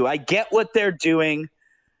really do. I get what they're doing,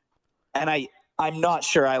 and I'm not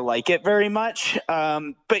sure I like it very much.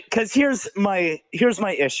 But because here's my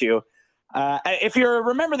issue. If you're a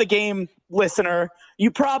Remember the Game listener, you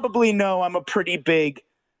probably know I'm a pretty big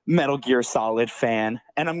Metal Gear Solid fan,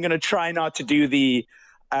 and I'm going to try not to do the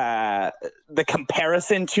the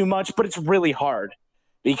comparison too much, but it's really hard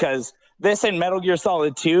because this and Metal Gear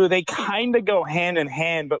Solid 2, they kind of go hand in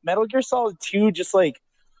hand, but Metal Gear Solid 2 just like,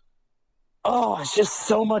 oh, it's just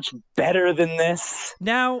so much better than this.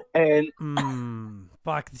 Now, and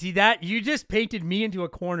fuck, see that? You just painted me into a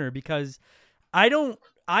corner because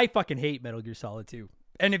I fucking hate Metal Gear Solid 2.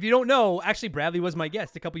 And if you don't know, actually, Bradley was my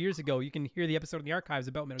guest a couple years ago. You can hear the episode in the archives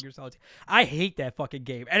about Metal Gear Solid 2. I hate that fucking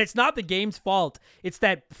game. And it's not the game's fault. It's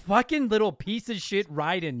that fucking little piece of shit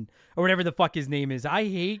Raiden, or whatever the fuck his name is. I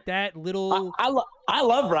hate that little... I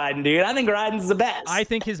love Raiden, dude. I think Raiden's the best. I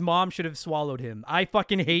think his mom should have swallowed him. I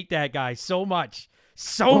fucking hate that guy so much.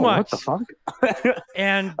 So much. What the fuck?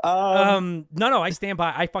 And, no, I stand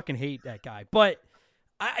by. I fucking hate that guy. But...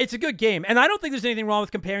 it's a good game, and I don't think there's anything wrong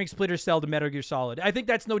with comparing Splinter Cell to Metal Gear Solid. I think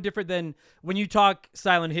that's no different than when you talk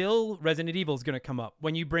Silent Hill, Resident Evil is going to come up.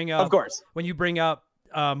 When you bring up, of course, when you bring up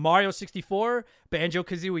Mario 64,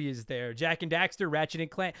 Banjo-Kazooie is there, Jak and Daxter, Ratchet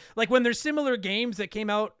and Clank. Like when there's similar games that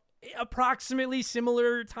came out approximately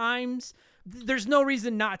similar times, there's no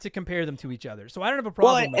reason not to compare them to each other. So I don't have a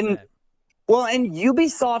problem with that. Well, and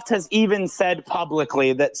Ubisoft has even said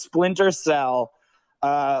publicly that Splinter Cell.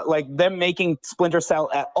 Like them making Splinter Cell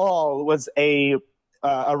at all was a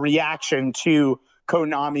reaction to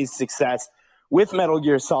Konami's success with Metal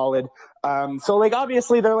Gear Solid. So like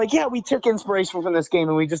obviously they're like, yeah, we took inspiration from this game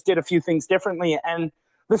and we just did a few things differently. And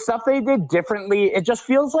the stuff they did differently, it just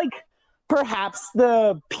feels like perhaps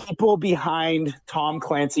the people behind Tom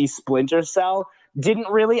Clancy's Splinter Cell didn't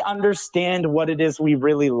really understand what it is we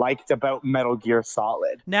really liked about Metal Gear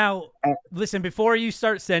Solid. Now, listen, before you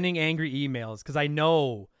start sending angry emails, because I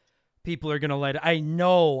know people are going to I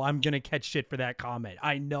know I'm going to catch shit for that comment.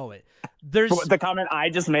 I know it. There's the comment I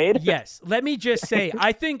just made? Yes. Let me just say,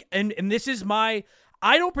 I think, and this is I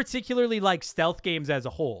don't particularly like stealth games as a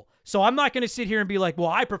whole. So I'm not going to sit here and be like,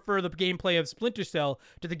 well, I prefer the gameplay of Splinter Cell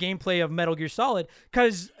to the gameplay of Metal Gear Solid.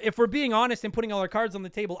 Because if we're being honest and putting all our cards on the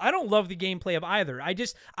table, I don't love the gameplay of either. I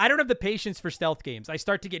don't have the patience for stealth games. I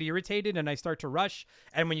start to get irritated and I start to rush.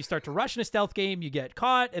 And when you start to rush in a stealth game, you get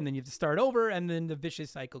caught and then you have to start over and then the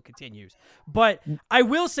vicious cycle continues. But I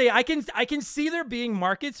will say I can see there being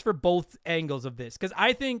markets for both angles of this. Because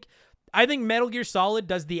I think Metal Gear Solid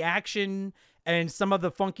does the action and some of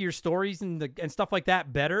the funkier stories and stuff like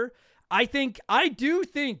that better. I do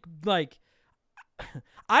think like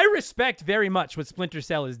I respect very much what Splinter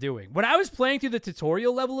Cell is doing. When I was playing through the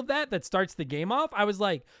tutorial level of that starts the game off, I was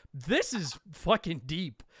like, this is fucking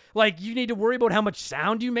deep. Like, you need to worry about how much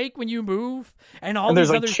sound you make when you move and all there's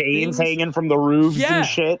these like other chains things. hanging from the roofs and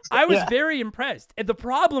shit. I was very impressed. And the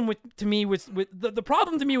problem with the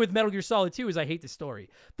problem to me with Metal Gear Solid 2 is I hate the story.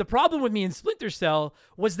 The problem with me in Splinter Cell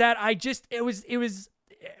was that it was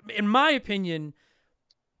in my opinion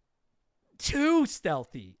too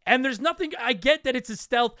stealthy. And there's nothing, I get that it's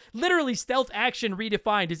literally stealth action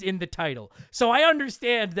redefined is in the title. So I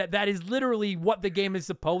understand that is literally what the game is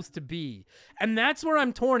supposed to be. And that's where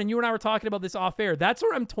I'm torn. And you and I were talking about this off air. That's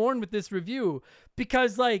where I'm torn with this review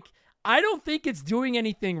because like, I don't think it's doing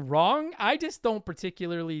anything wrong. I just don't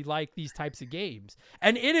particularly like these types of games.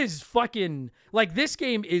 And it is fucking like, this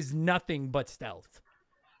game is nothing but stealth.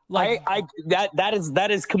 Like, that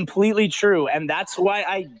is completely true, and that's why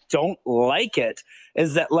I don't like it.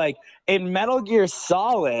 Is that like in Metal Gear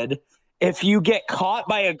Solid, if you get caught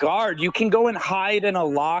by a guard, you can go and hide in a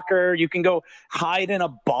locker, you can go hide in a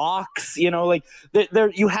box, you know, like there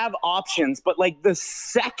you have options. But like the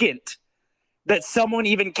second that someone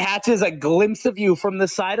even catches a glimpse of you from the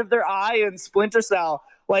side of their eye in Splinter Cell,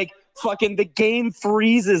 like fucking the game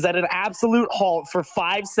freezes at an absolute halt for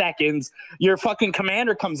 5 seconds. Your fucking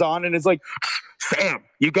commander comes on and is like, Sam,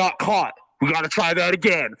 you got caught. We got to try that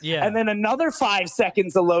again. Yeah. And then another 5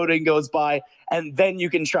 seconds of loading goes by and then you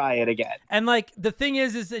can try it again. And like, the thing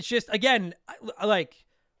is it's just, again, like,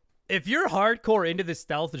 if you're hardcore into the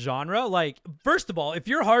stealth genre, like, first of all, if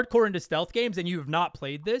you're hardcore into stealth games and you have not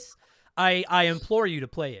played this, I implore you to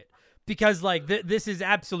play it. Because like this is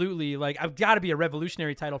absolutely like I've got to be a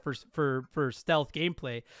revolutionary title for stealth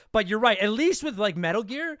gameplay. But you're right. At least with like Metal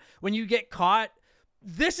Gear, when you get caught,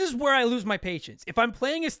 this is where I lose my patience. If I'm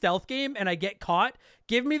playing a stealth game and I get caught,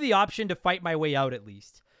 give me the option to fight my way out at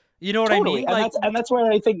least. You know what I mean? And that's why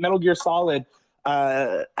I think Metal Gear Solid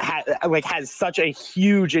has such a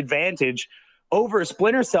huge advantage over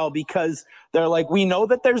Splinter Cell, because they're like, we know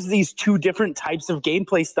that there's these two different types of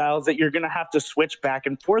gameplay styles that you're going to have to switch back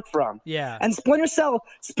and forth from. Yeah. And Splinter Cell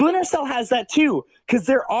has that too, because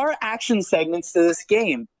there are action segments to this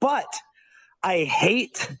game, but I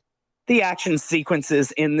hate the action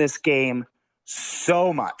sequences in this game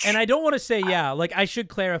so much. And I don't want to say, like I should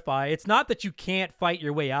clarify. It's not that you can't fight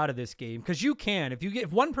your way out of this game, because you can.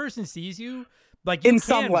 If one person sees you, like in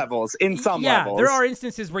some levels, there are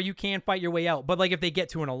instances where you can fight your way out. But like if they get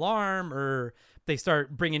to an alarm or they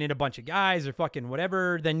start bringing in a bunch of guys or fucking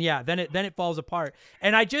whatever, then it falls apart.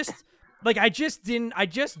 And I just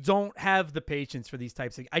don't have the patience for these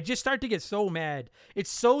types of. I just start to get so mad. It's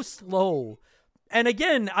so slow. And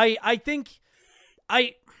again, I've been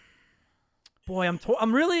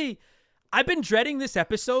dreading this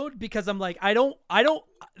episode because I'm like,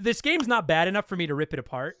 this game's not bad enough for me to rip it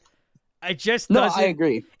apart. I just doesn't. I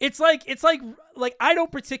agree. It's like I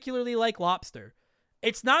don't particularly like lobster.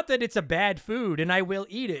 It's not that it's a bad food and I will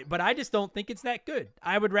eat it, but I just don't think it's that good.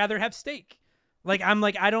 I would rather have steak. Like, I'm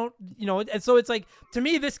like, I don't, and so it's like, to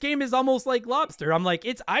me, this game is almost like lobster. I'm like,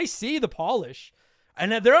 I see the polish.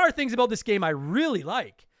 And there are things about this game I really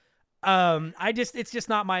like. It's just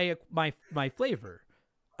not my flavor.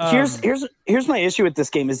 Here's my issue with this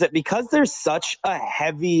game is that because there's such a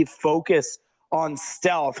heavy focus on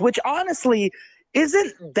stealth, which honestly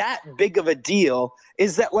isn't that big of a deal,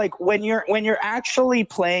 is that like when you're actually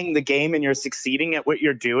playing the game and you're succeeding at what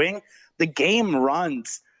you're doing, the game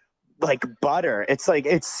runs like butter. It's like,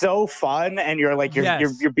 it's so fun, and you're like,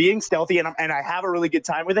 you're being stealthy, and I have a really good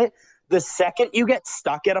time with it. The second you get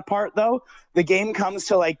stuck at a part, though, the game comes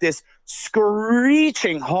to like this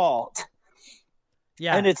screeching halt.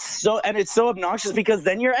 Yeah. And it's so obnoxious because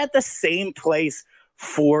then you're at the same place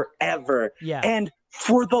forever. Yeah. And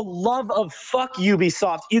for the love of fuck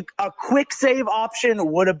Ubisoft, a quick save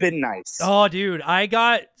option would have been nice. Oh, dude, I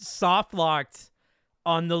got soft locked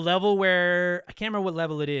on the level where I can't remember what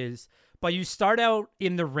level it is, but you start out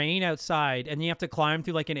in the rain outside and you have to climb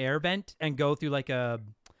through like an air vent and go through like a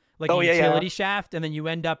utility shaft, and then you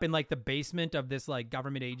end up in like the basement of this like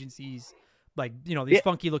government agency's like, these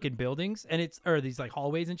funky looking buildings, and these like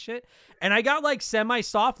hallways and shit. And I got like semi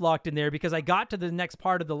soft locked in there because I got to the next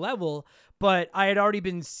part of the level, but I had already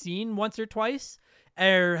been seen once or twice,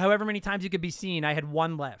 or however many times you could be seen. I had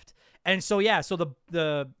one left. And so,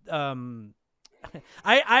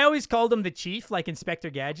 I always called him the Chief, like Inspector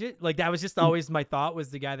Gadget. Like, that was just always my thought, was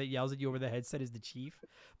the guy that yells at you over the headset is the Chief.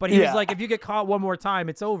 But he was like, if you get caught one more time,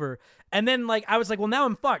 it's over. And then, like, I was like, well, now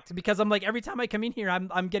I'm fucked, because I'm like, every time I come in here,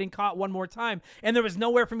 I'm getting caught one more time. And there was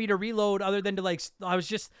nowhere for me to reload other than to, like,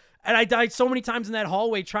 and I died so many times in that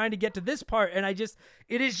hallway trying to get to this part. And it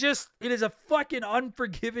is a fucking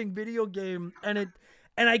unforgiving video game. And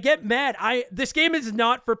I get mad. This game is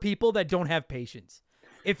not for people that don't have patience.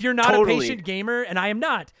 If you're not a patient gamer, and I am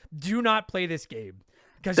not, do not play this game,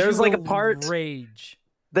 because there's like a part rage.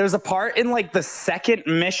 There's a part in like the second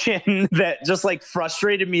mission that just like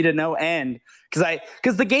frustrated me to no end,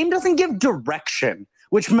 because the game doesn't give direction,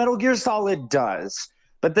 which Metal Gear Solid does,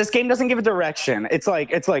 but this game doesn't give a direction. It's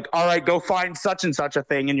like, all right, go find such and such a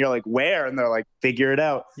thing, and you're like, where? And they're like, figure it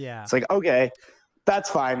out. Yeah. It's like, okay,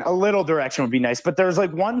 that's fine. A little direction would be nice, but there's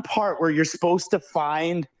like one part where you're supposed to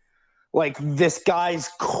find like this guy's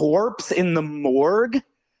corpse in the morgue,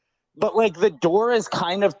 but like the door is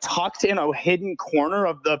kind of tucked in a hidden corner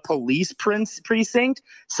of the police precinct.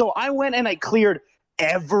 So I went and I cleared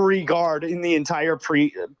every guard in the entire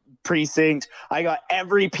precinct. I got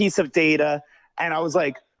every piece of data, and I was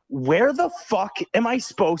like, where the fuck am I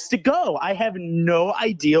supposed to go? I have no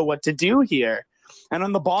idea what to do here. And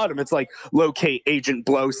on the bottom, it's like, locate Agent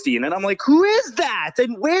Blowstein. And I'm like, who is that?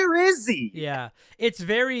 And where is he? Yeah. It's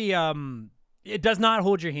very, it does not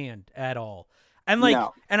hold your hand at all. And like,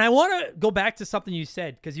 no. And I want to go back to something you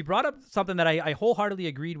said, because you brought up something that I wholeheartedly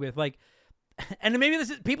agreed with. Like, and maybe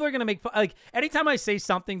people are going to make fun. Like, anytime I say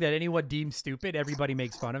something that anyone deems stupid, everybody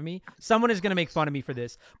makes fun of me. Someone is going to make fun of me for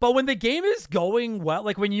this. But when the game is going well,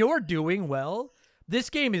 like when you're doing well, this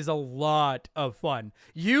game is a lot of fun.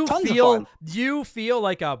 You feel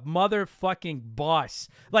like a motherfucking boss,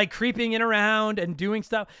 like creeping in around and doing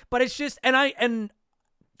stuff. But it's just, and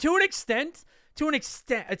to an extent,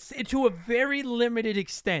 to a very limited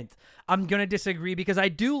extent, I'm gonna disagree, because I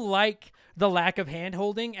do like the lack of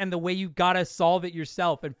hand-holding and the way you gotta solve it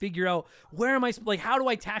yourself and figure out, where am I, like, how do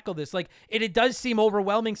I tackle this? Like, it does seem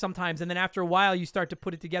overwhelming sometimes, and then after a while you start to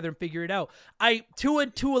put it together and figure it out. To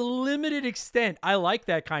a limited extent, I like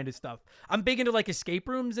that kind of stuff. I'm big into like escape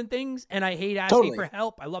rooms and things, and I hate asking for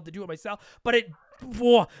help. I love to do it myself, but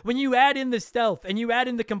when you add in the stealth, and you add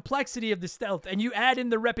in the complexity of the stealth, and you add in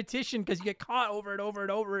the repetition because you get caught over and over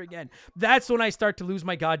and over again, that's when I start to lose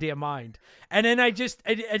my goddamn mind. And then it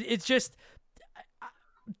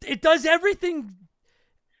does everything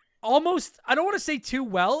almost, I don't want to say too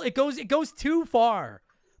well. It goes too far.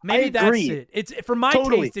 Maybe that's agree. it. It's for my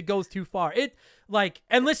Totally. taste, it goes too far.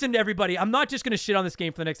 And listen to everybody. I'm not just gonna shit on this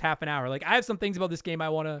game for the next half an hour. Like I have some things about this game I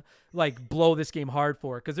want to like blow this game hard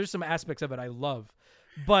for because there's some aspects of it I love.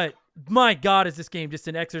 But my God, is this game just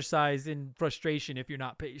an exercise in frustration if you're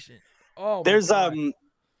not patient? Oh, my God.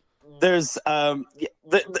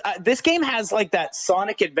 This game has like that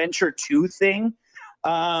Sonic Adventure 2 thing,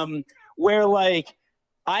 where like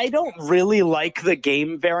I don't really like the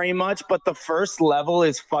game very much, but the first level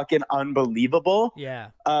is fucking unbelievable. Yeah.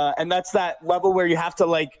 And that's that level where you have to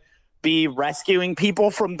like be rescuing people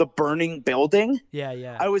from the burning building.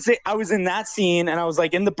 Yeah. I was in that scene and I was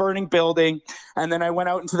like in the burning building, and then I went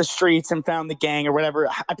out into the streets and found the gang or whatever.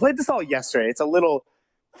 I played this all yesterday. It's a little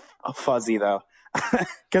fuzzy though,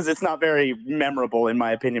 because it's not very memorable in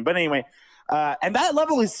my opinion. But anyway, and that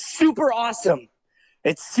level is super awesome.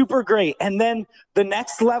 It's super great. And then the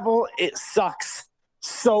next level, it sucks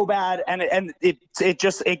so bad, and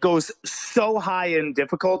it goes so high in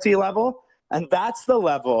difficulty level, and that's the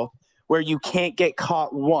level where you can't get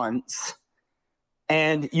caught once,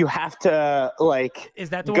 and you have to like. Is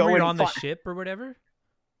that the one where you're on the ship or whatever?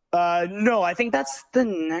 No, I think that's the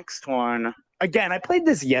next one. Again, I played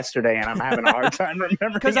this yesterday, and I'm having a hard time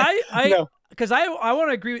remembering. Because I want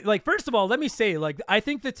to agree. Like, first of all, let me say, like, I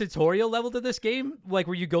think the tutorial level to this game, like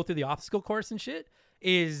where you go through the obstacle course and shit,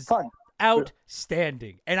 is fun.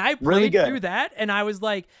 Outstanding. And I played really good. through that, and I was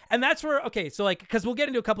like, and that's where, okay, so like, because we'll get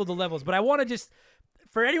into a couple of the levels, but I want to just,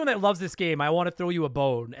 for anyone that loves this game, I want to throw you a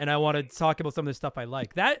bone, and I want to talk about some of the stuff I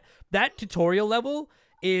like. That tutorial level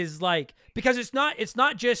is like, because it's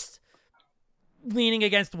not just leaning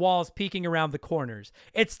against walls, peeking around the corners.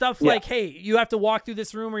 It's stuff like, hey, you have to walk through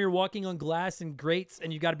this room where you're walking on glass and grates,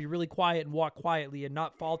 and you got to be really quiet and walk quietly and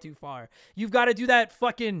not fall too far. You've got to do that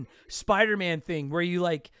fucking Spider-Man thing where you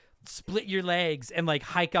like split your legs and like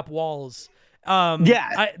hike up walls.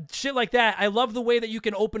 Shit like that. I love the way that you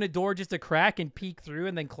can open a door just a crack and peek through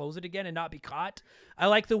and then close it again and not be caught. I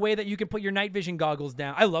like the way that you can put your night vision goggles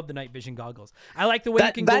down. I love the night vision goggles. I like the way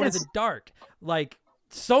you can go into the dark. Like,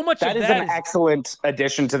 so much of that is an excellent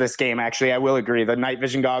addition to this game. Actually, I will agree. The night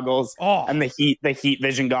vision goggles and the heat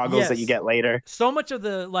vision goggles that you get later. So much of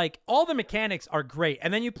the like all the mechanics are great,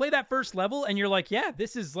 and then you play that first level, and you're like, yeah,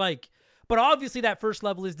 this is like. But obviously, that first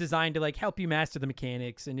level is designed to like help you master the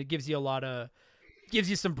mechanics, and it gives you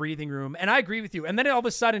some breathing room. And I agree with you. And then all of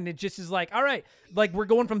a sudden, it just is like, all right, like we're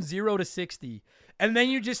going from 0 to 60. And then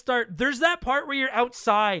you just start. There's that part where you're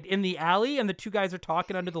outside in the alley, and the two guys are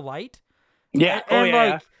talking under the light. Yeah.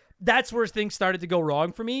 And that's where things started to go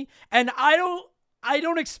wrong for me. And I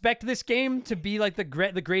don't expect this game to be like the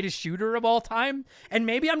greatest shooter of all time. And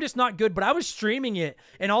maybe I'm just not good, but I was streaming it,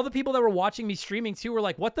 and all the people that were watching me streaming too were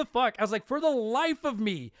like, what the fuck? I was like, for the life of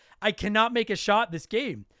me, I cannot make a shot this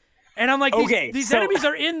game. And I'm like, these enemies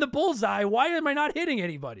are in the bullseye. Why am I not hitting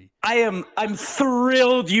anybody? I'm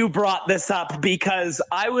thrilled you brought this up, because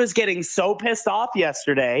I was getting so pissed off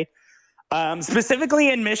yesterday, specifically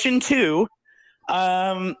in Mission 2.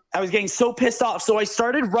 I was getting so pissed off, so I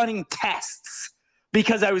started running tests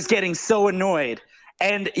because I was getting so annoyed.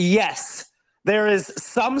 And yes, there is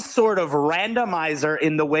some sort of randomizer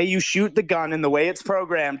in the way you shoot the gun and the way it's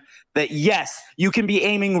programmed that, yes, you can be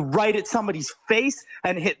aiming right at somebody's face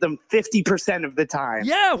and hit them 50% of the time.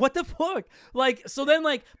 Yeah, what the fuck? Like, so then,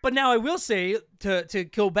 like, but now I will say, to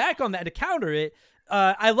go back on that, to counter it,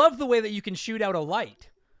 I love the way that you can shoot out a light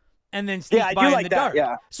and then sneak by in the dark.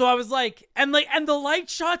 Yeah. So I was like, and the light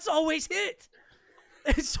shots always hit.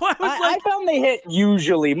 And so I was like, I found they hit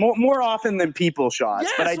usually more often than people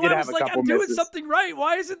shots, but I did have a couple I'm doing misses. Something right.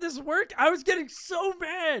 Why isn't this work? I was getting so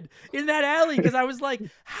mad in that alley because I was like,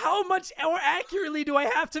 how much more accurately do I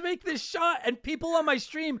have to make this shot? And people on my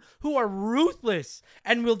stream who are ruthless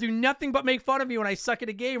and will do nothing but make fun of me when I suck at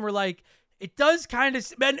a game were like, it does kind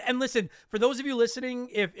of, and listen, for those of you listening,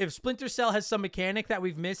 if Splinter Cell has some mechanic that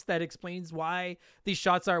we've missed that explains why these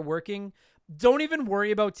shots aren't working, don't even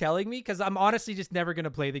worry about telling me, because I'm honestly just never going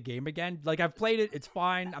to play the game again. Like, I've played it. It's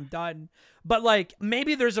fine. I'm done. But, like,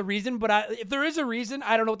 maybe there's a reason, but if there is a reason,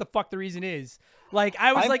 I don't know what the fuck the reason is. Like,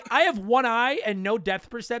 I have one eye and no depth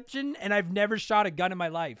perception, and I've never shot a gun in my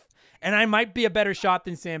life. And I might be a better shot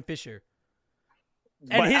than Sam Fisher.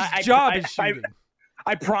 And his job is shooting.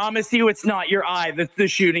 I promise you it's not your eye. The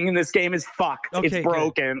shooting in this game is fucked. Okay, it's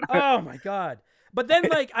broken. Oh, my God. But then,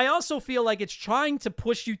 like, I also feel like it's trying to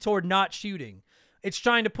push you toward not shooting. It's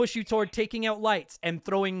trying to push you toward taking out lights and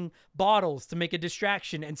throwing bottles to make a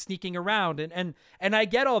distraction and sneaking around. And I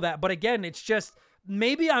get all that. But again, it's just,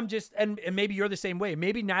 maybe I'm just, and maybe you're the same way.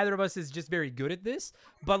 Maybe neither of us is just very good at this.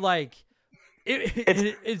 But, like,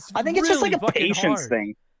 it's I think it's really just like a patience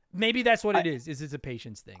thing. Maybe that's what it is. Is it's a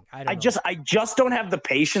patience thing. I don't know. I just don't have the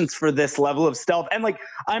patience for this level of stealth. And like,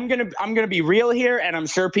 I'm gonna be real here, and I'm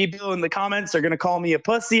sure people in the comments are gonna call me a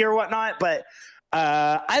pussy or whatnot. But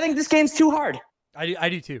I think this game's too hard. I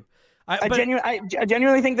do too. I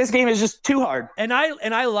genuinely think this game is just too hard. And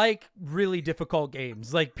I like really difficult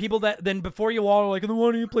games. Like people that then before you all are like, why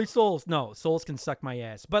don't you play Souls? No, Souls can suck my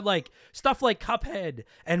ass. But like stuff like Cuphead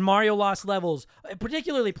and Mario Lost Levels,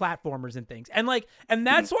 particularly platformers and things. And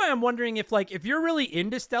that's why I'm wondering if you're really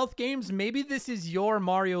into stealth games, maybe this is your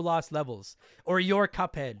Mario Lost Levels or your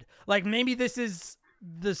Cuphead. Like maybe this is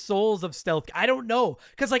the Souls of stealth. I don't know.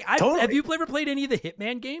 Because like have you ever played any of the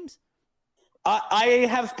Hitman games? I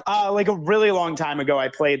have like a really long time ago. I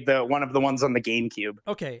played one of the ones on the GameCube.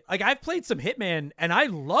 Okay, like I've played some Hitman, and I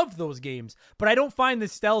love those games, but I don't find the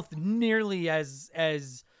stealth nearly as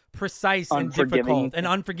precise and difficult and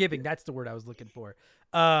unforgiving. That's the word I was looking for.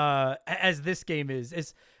 As this game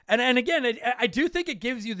is. And again, I do think it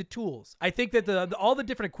gives you the tools. I think that all the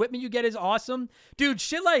different equipment you get is awesome, dude.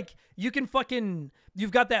 Shit, like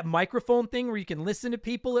you've got that microphone thing where you can listen to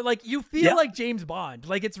people. Like you feel like James Bond.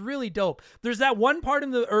 Like it's really dope. There's that one part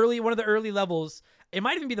in one of the early levels. It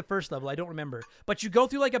might even be the first level. I don't remember. But you go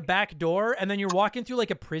through like a back door, and then you're walking through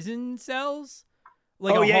like a prison cells.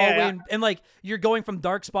 Like a hallway, yeah. And like you're going from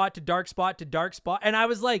dark spot to dark spot to dark spot. And I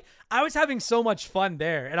was having so much fun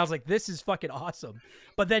there. And I was like, this is fucking awesome.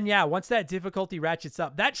 But then, once that difficulty ratchets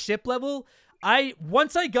up, that ship level,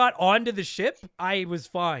 once I got onto the ship, I was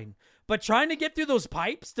fine. But trying to get through those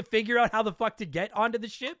pipes to figure out how the fuck to get onto the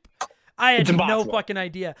ship, I had no fucking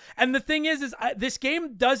idea. And the thing is this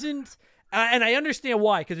game doesn't... and I understand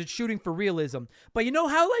why, because it's shooting for realism. But you know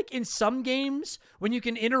how, like, in some games, when you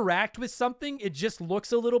can interact with something, it just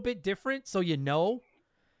looks a little bit different, so you know?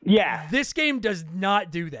 Yeah. This game does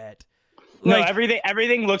not do that. No, Like,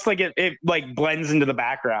 everything looks like it like blends into the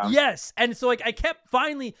background. yes. And so, like,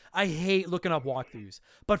 I hate looking up walkthroughs.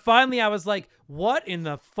 But finally, I was like, what in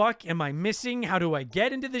the fuck am I missing? How do I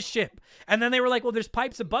get into the ship? And then they were like, well, there's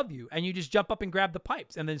pipes above you. And you just jump up and grab the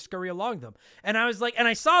pipes and then scurry along them. And I was like, and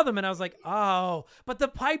I saw them and I was like, oh, but the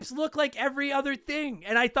pipes look like every other thing.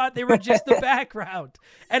 And I thought they were just the background.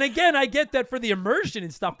 And again, I get that for the immersion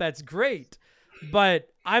and stuff, that's great. But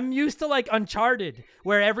I'm used to like Uncharted,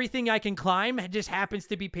 where everything I can climb just happens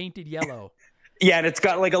to be painted yellow. Yeah, and it's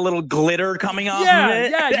got like a little glitter coming off of it.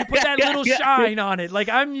 Yeah, you put that little shine on it. Like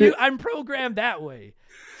I'm programmed that way.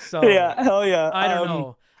 So yeah, hell yeah. I don't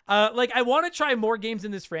know. Like I want to try more games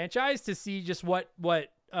in this franchise to see just what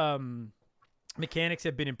mechanics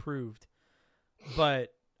have been improved.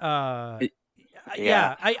 But I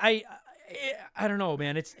don't know,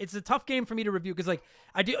 man. It's a tough game for me to review because like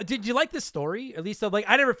did you like the story? At least like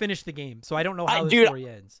I never finished the game, so I don't know how the story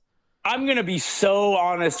ends. I'm gonna be so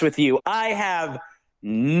honest with you. I have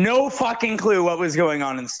no fucking clue what was going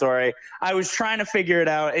on in the story. I was trying to figure it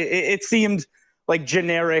out. It seemed like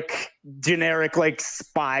generic like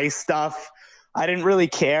spy stuff. I didn't really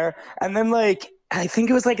care. And then like I think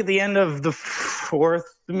it was like at the end of the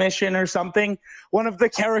fourth mission or something, one of the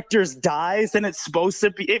characters dies, and it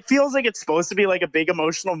feels like it's supposed to be like a big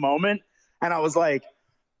emotional moment. And I was like,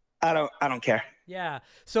 I don't care. Yeah.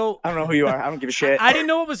 So I don't know who you are. I don't give a shit. I didn't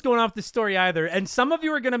know what was going on with the story either. And some of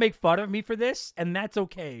you are going to make fun of me for this, and that's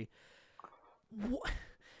okay.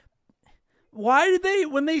 Why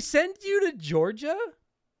did when they sent you to Georgia?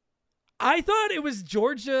 I thought it was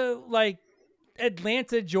Georgia, like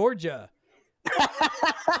Atlanta, Georgia.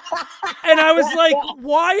 And I was like,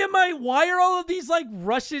 why are all of these like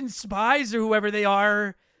Russian spies or whoever they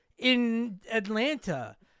are in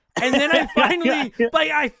Atlanta? And then I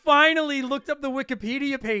finally looked up the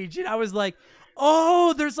Wikipedia page and I was like,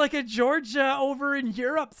 oh, there's like a Georgia over in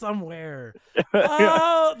Europe somewhere.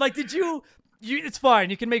 Oh, like did you it's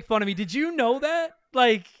fine. You can make fun of me. Did you know that?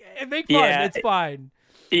 Like make fun. Yeah. It's fine.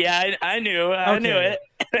 Yeah, I knew. I knew it.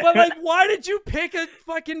 But like, why did you pick a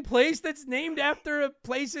fucking place that's named after a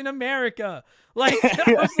place in America? Like,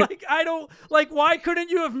 I was like, why couldn't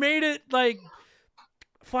you have made it like,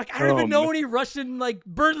 fuck, I don't even know any Russian, like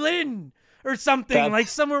Berlin or something, like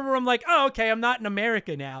somewhere where I'm like, oh, okay, I'm not in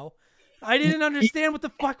America now. I didn't understand what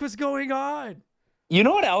the fuck was going on. You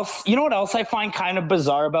know what else? You know what else I find kind of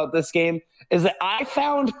bizarre about this game is that I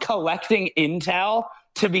found collecting intel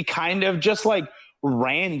to be kind of just like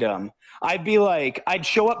random. I'd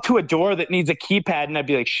show up to a door that needs a keypad and I'd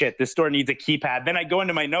be like, shit, this door needs a keypad. Then I'd go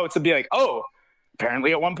into my notes and be like, oh,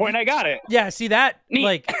 apparently at one point I got it. Yeah, see that? Neat.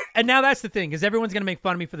 Like, and now that's the thing, because everyone's going to make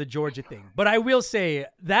fun of me for the Georgia thing. But I will say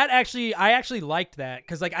that I actually liked that,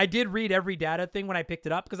 because like I did read every data thing when I picked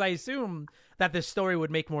it up, because I assumed that the story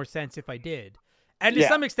would make more sense if I did. And to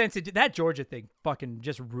some extent, that Georgia thing fucking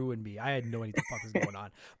just ruined me. I had no idea what the fuck was going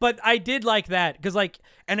on. But I did like that because, like,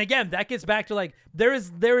 and again, that gets back to, like, there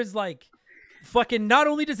is like, fucking, not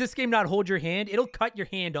only does this game not hold your hand, it'll cut your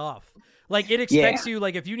hand off. Like, it expects you,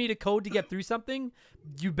 like, if you need a code to get through something,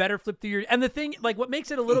 you better flip through your... And the thing, like, what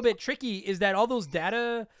makes it a little bit tricky is that all those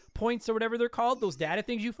data points or whatever they're called, those data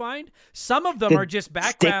things you find, some of them are just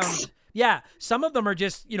background... Sticks. Yeah, some of them are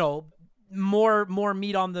just, you know... more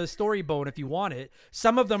meat on the story bone if you want it.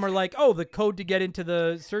 Some of them are like, oh, the code to get into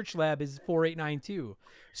the search lab is 4892.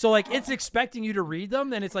 So, like, it's expecting you to read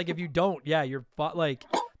them, and it's like, if you don't, yeah, you're like,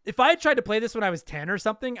 if I had tried to play this when I was 10 or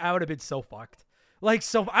something, I would have been so fucked. Like,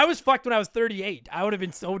 so I was fucked when I was 38. I would have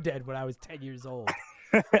been so dead when I was 10 years old.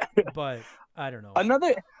 But I don't know.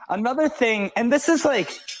 Another thing, and this is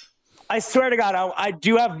like, I swear to God, I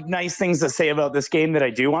do have nice things to say about this game that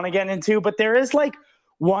I do want to get into, but there is like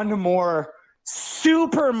one more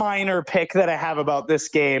super minor pick that I have about this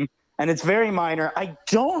game, and it's very minor. I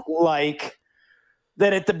don't like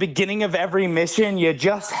that at the beginning of every mission, you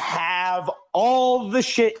just have all the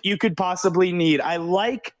shit you could possibly need. I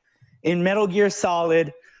like in Metal Gear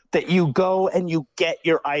Solid that you go and you get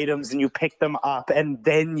your items and you pick them up, and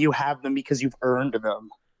then you have them because you've earned them.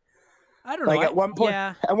 I don't know. Like at one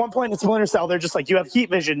point in Splinter Cell, they're just like, you have heat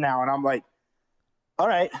vision now, and I'm like, all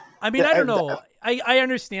right. I mean, I don't know. I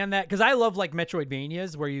understand that because I love like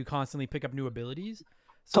Metroidvanias where you constantly pick up new abilities.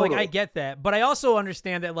 So like I get that, but I also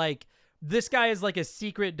understand that like this guy is like a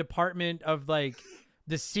secret department of like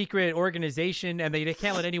the secret organization, and they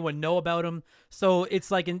can't let anyone know about him. So it's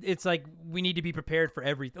like we need to be prepared for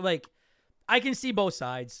everything. Like I can see both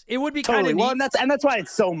sides. It would be kind of neat. Well, and that's why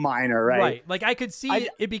it's so minor, right? Right. Like I could see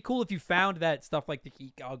it'd be cool if you found that stuff like the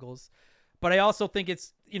heat goggles. But I also think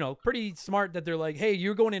it's, you know, pretty smart that they're like, hey,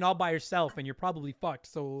 you're going in all by yourself and you're probably fucked.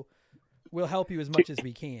 So we'll help you as much as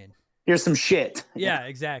we can. Here's some shit. Yeah,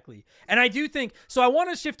 exactly. And I do think, so I want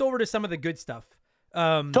to shift over to some of the good stuff.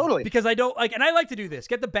 Totally. Because I don't like, and I like to do this,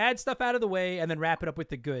 get the bad stuff out of the way and then wrap it up with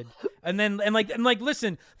the good. And then, and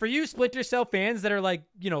listen, for you Splinter Cell fans that are like,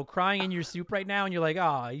 you know, crying in your soup right now and you're like,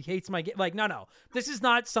 oh, he hates my game. Like, no, this is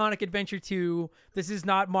not Sonic Adventure 2. This is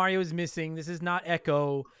not Mario's Missing. This is not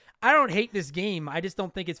Echo. I don't hate this game. I just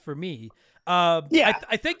don't think it's for me. I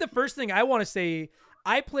think the first thing I want to say,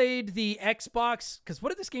 I played the Xbox, because what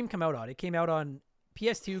did this game come out on? It came out on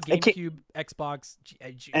PS2, GameCube, Xbox,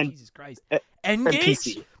 Jesus Christ.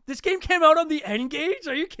 N-Gage? This game came out on the N-Gage?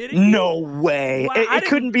 Are you kidding me? No way. Well, it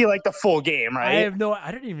couldn't be like the full game, right?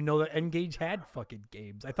 I didn't even know that N-Gage had fucking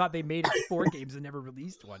games. I thought they made it 4 games and never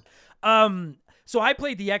released one. So I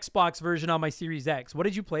played the Xbox version on my Series X. What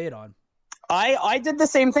did you play it on? I did the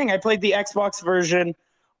same thing. I played the Xbox version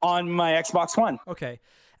on my Xbox One. Okay.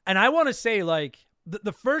 And I want to say, like,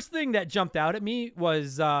 the first thing that jumped out at me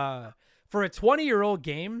was, for a 20-year-old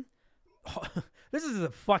game, this is a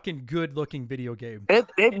fucking good-looking video game.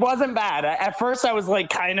 It wasn't bad. At first, I was, like,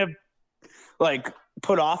 kind of, like,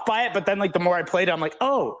 put off by it. But then, like, the more I played it, I'm like,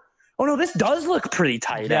 oh no, this does look pretty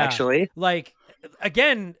tight, actually. Like,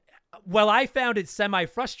 again... Well, I found it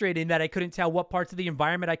semi-frustrating that I couldn't tell what parts of the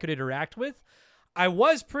environment I could interact with. I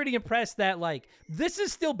was pretty impressed that, like, this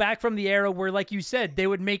is still back from the era where, like you said, they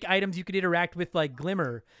would make items you could interact with, like,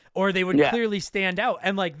 glimmer, or they would clearly stand out.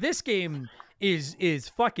 And, like, this game is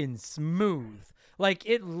fucking smooth. Like,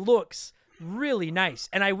 it looks really nice.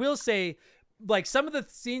 And I will say, like, some of the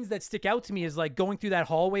scenes that stick out to me is, like, going through that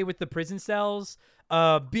hallway with the prison cells,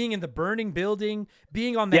 being in the burning building,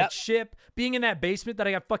 being on that ship, being in that basement that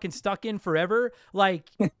I got fucking stuck in forever. Like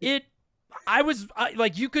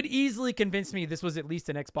like, you could easily convince me this was at least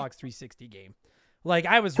an Xbox 360 game. Like,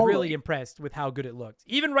 I was really impressed with how good it looked.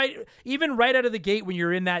 Even right out of the gate when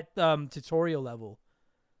you're in that tutorial level.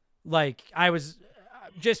 Like, I was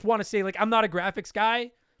just want to say, like, I'm not a graphics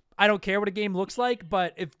guy. I don't care what a game looks like,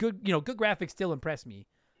 but if good graphics still impress me.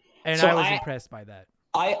 And so I was impressed by that.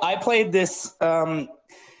 I played this on,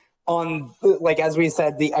 like, as we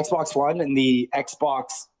said, the Xbox One and the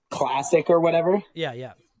Xbox Classic or whatever.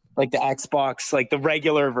 Yeah. Like the Xbox, like the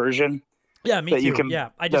regular version. Yeah, me too.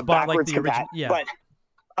 I just bought like the original. Yeah. But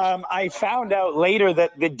I found out later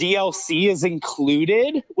that the DLC is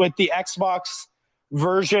included with the Xbox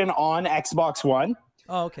version on Xbox One.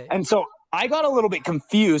 Oh, okay. And so I got a little bit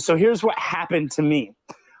confused. So here's what happened to me.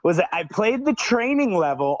 Was that I played the training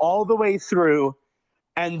level all the way through.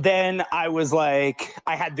 And then I was like,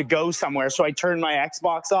 I had to go somewhere. So I turned my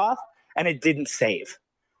Xbox off and it didn't save.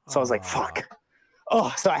 So I was like, fuck.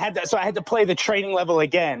 Oh, so I had to play the training level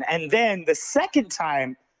again. And then the second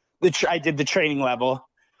time I did the training level,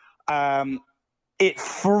 it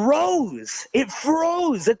froze. It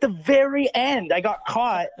froze at the very end. I got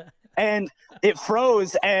caught and it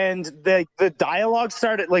froze, and the dialogue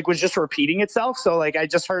started was just repeating itself. So I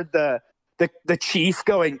just heard the chief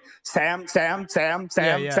going Sam, Sam, Sam,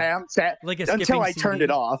 Sam, Yeah. Sam, Sam, Like a until skipping I turned CD.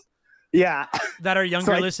 it off. Yeah. That our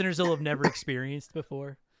younger So listeners will have never experienced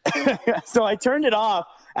before. So I turned it off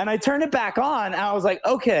and I turned it back on. And I was like,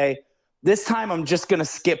 okay, this time I'm just going to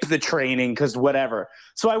skip the training because whatever.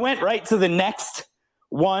 So I went right to the next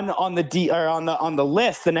one on the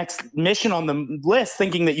list, the next mission on the list,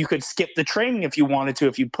 thinking that you could skip the training if you wanted to,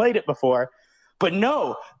 if you played it before. But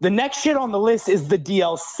no, the next shit on the list is the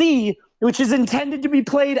DLC, which is intended to be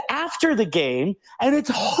played after the game, and it's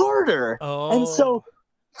harder. Oh. And so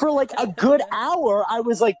for a good hour, I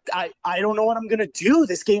was like, I don't know what I'm going to do.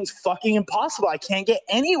 This game's fucking impossible. I can't get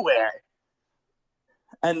anywhere.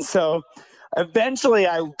 And so eventually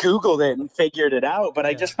I Googled it and figured it out, but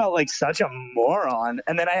I just felt like such a moron.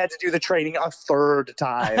 And then I had to do the training a third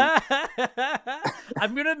time.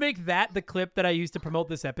 I'm going to make that the clip that I use to promote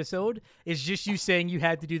this episode is just you saying you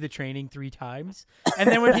had to do the training 3 times. And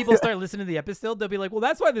then when people start listening to the episode, they'll be like, well,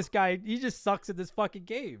 that's why this guy, he just sucks at this fucking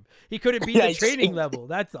game. He couldn't beat the training level.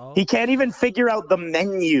 That's all. He can't even figure out the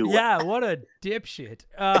menu. Yeah, what a dipshit.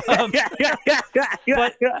 But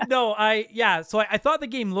no, so I thought the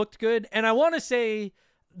game looked good, and I want to say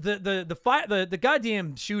the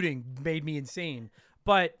goddamn shooting made me insane.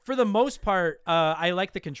 But for the most part, I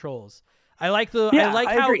like the controls. I like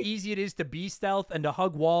how agree. easy it is to be stealth and to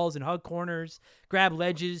hug walls and hug corners, grab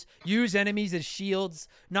ledges, use enemies as shields,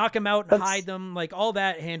 knock them out and hide them. Like all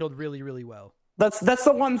that handled really, really well. That's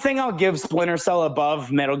the one thing I'll give Splinter Cell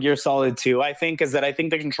above Metal Gear Solid 2, I think, is that I think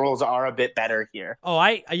the controls are a bit better here. Oh,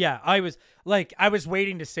 I was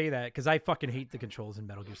waiting to say that because I fucking hate the controls in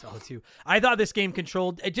Metal Gear Solid 2. I thought this game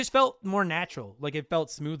it just felt more natural. Like it felt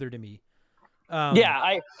smoother to me.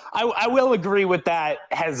 I will agree with that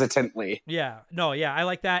hesitantly. Yeah, I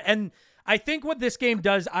like that. And I think what this game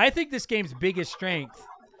does, I think this game's biggest strength,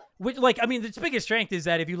 its biggest strength is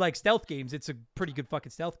that if you like stealth games, it's a pretty good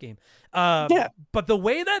fucking stealth game. Yeah. But the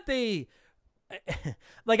way that they,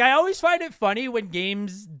 I always find it funny when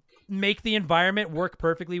games make the environment work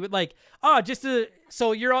perfectly with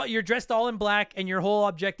so you're dressed all in black and your whole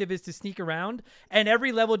objective is to sneak around, and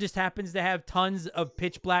every level just happens to have tons of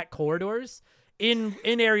pitch black corridors in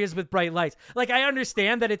areas with bright lights. I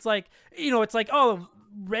understand that it's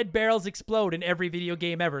red barrels explode in every video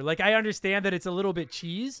game ever. I understand that it's a little bit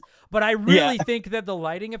cheese, but I really think that the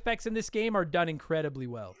lighting effects in this game are done incredibly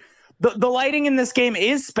well. The lighting in this game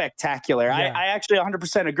is spectacular. Yeah. I actually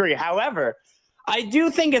 100% agree. However, I do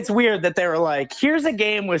think it's weird that they were like, here's a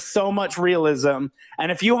game with so much realism,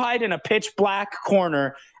 and if you hide in a pitch black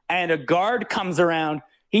corner and a guard comes around,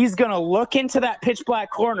 he's going to look into that pitch black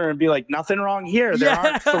corner and be like, nothing wrong here. There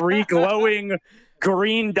aren't 3 glowing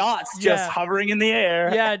green dots just hovering in the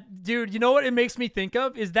air. Yeah, dude, you know what it makes me think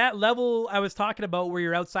of is that level I was talking about where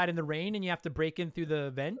you're outside in the rain and you have to break in through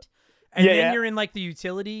the vent. And then you're in the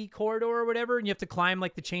utility corridor or whatever, and you have to climb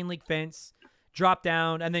the chain link fence, drop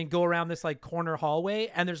down, and then go around this corner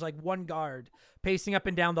hallway, and there's one guard pacing up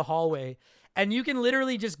and down the hallway. And you can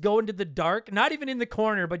literally just go into the dark, not even in the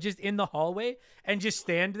corner, but just in the hallway, and just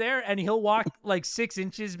stand there, and he'll walk 6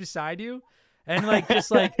 inches beside you. And and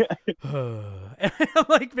I'm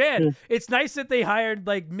like, man, it's nice that they hired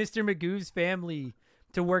Mr. Magoo's family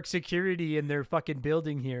to work security in their fucking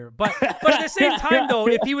building here. But at the same time, though,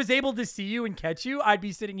 if he was able to see you and catch you, I'd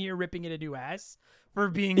be sitting here ripping it a new ass for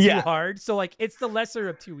being too hard. So it's the lesser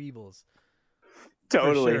of two evils.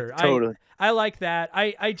 Totally. Sure. Totally. I like that.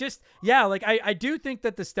 I do think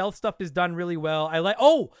that the stealth stuff is done really well.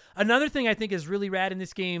 Another thing I think is really rad in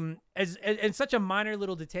this game and such a minor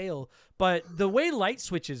little detail, but the way light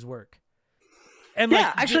switches work. And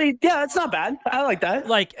it's not bad. I like that.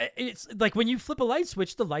 It's when you flip a light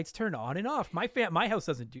switch, the lights turn on and off. My house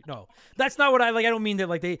doesn't do. No, that's not what I like. I don't mean that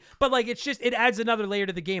it's just, it adds another layer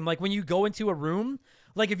to the game. When you go into a room,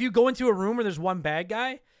 if you go into a room where there's one bad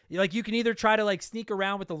guy, you can either try to sneak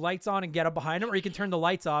around with the lights on and get up behind him, or you can turn the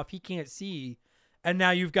lights off. He can't see. And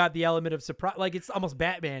now you've got the element of surprise. It's almost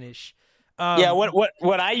Batman-ish.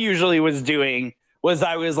 What I usually was doing was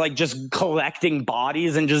I was just collecting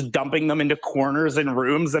bodies and just dumping them into corners and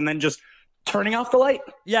rooms and then just turning off the light.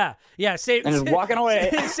 Yeah. Same. And just walking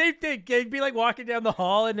away. Same thing. It'd be walking down the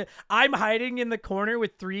hall and I'm hiding in the corner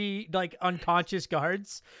with 3 unconscious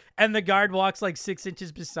guards, and the guard walks 6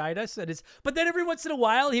 inches beside us. But then every once in a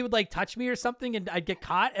while he would touch me or something and I'd get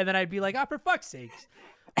caught, and then I'd be like, oh, for fuck's sakes.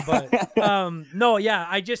 But no, yeah,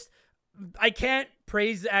 I can't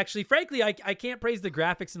praise, actually, frankly, I can't praise the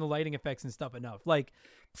graphics and the lighting effects and stuff enough.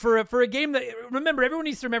 For a game that, remember, everyone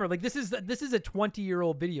needs to remember, this is a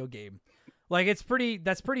 20-year-old video game. Like that's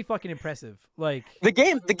pretty fucking impressive. Like the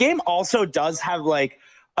game also does have like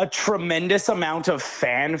a tremendous amount of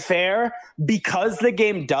fanfare because the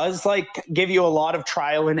game does like give you a lot of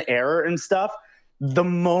trial and error and stuff.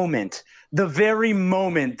 The very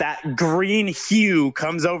moment that green hue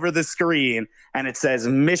comes over the screen and it says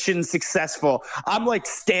mission successful, I'm like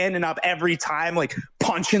standing up every time, like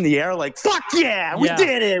punching the air, like, fuck yeah, we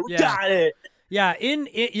did it. We got it.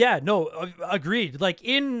 Yeah. No, agreed. Like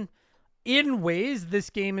in ways, this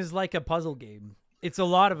game is like a puzzle game. It's a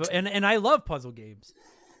lot of, and I love puzzle games.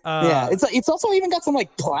 It's also even got some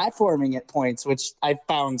like platforming at points, which I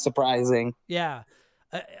found surprising. Yeah.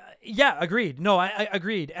 Yeah, agreed. No, I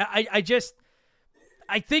agreed. I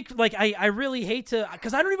think like I really hate to,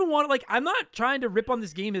 because I don't even want to, like, I'm not trying to rip on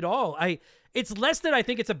this game at all. It's less that I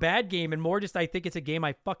think it's a bad game and more just I think it's a game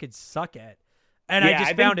I fucking suck at. And I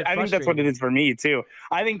just found it frustrating. I think that's what it is for me too.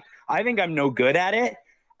 I think I'm no good at it,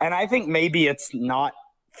 and I think maybe it's not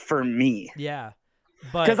for me. Yeah.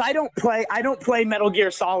 Because I don't play Metal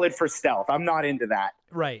Gear Solid for stealth. I'm not into that.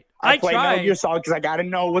 Right. I play Metal Gear Solid because I got to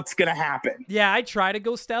know what's going to happen. Yeah, I try to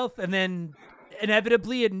go stealth, and then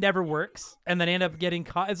inevitably it never works, and then I end up getting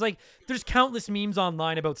caught. It's like there's countless memes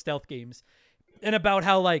online about stealth games and about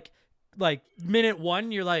how like minute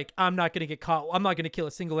 1, you're like, I'm not going to get caught. I'm not going to kill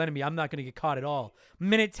a single enemy. I'm not going to get caught at all.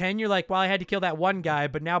 Minute 10, you're like, well, I had to kill that one guy,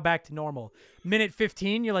 but now back to normal. Minute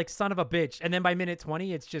 15, you're like, son of a bitch. And then by minute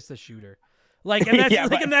 20, it's just a shooter. Like, and that's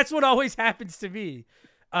and that's what always happens to me.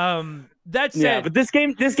 That said, yeah, but this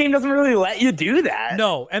game doesn't really let you do that.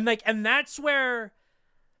 No, and that's where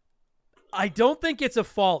I don't think it's a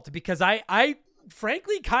fault, because I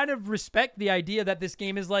frankly kind of respect the idea that this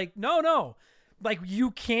game is like, no, like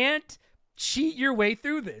you can't cheat your way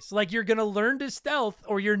through this. Like you're gonna learn to stealth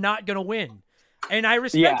or you're not gonna win, and I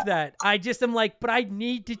respect that. I just am like, but I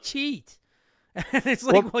need to cheat, and it's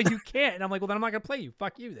like, well, you can't, and I'm like, well, then I'm not gonna play you.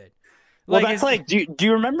 Fuck you then. Well, that's like, do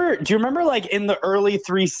you remember like in the early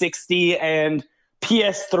 360 and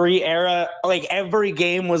PS3 era, like every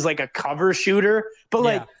game was like a cover shooter, but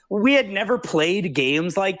like we had never played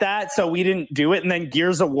games like that, so we didn't do it. And then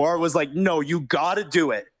Gears of War was like, no, you got to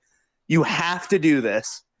do it. You have to do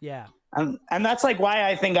this. Yeah. And that's like why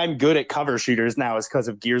I think I'm good at cover shooters now, is because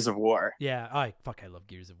of Gears of War. Yeah. I love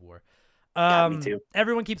Gears of War. Me too.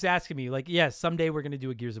 Everyone keeps asking me, like, yes, someday we're going to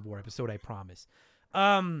do a Gears of War episode, I promise.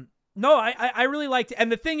 No, I really liked it. And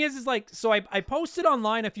the thing is like, so I posted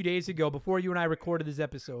online a few days ago before you and I recorded this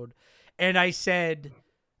episode, and I said,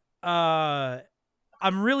 I'm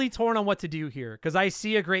really torn on what to do here, because I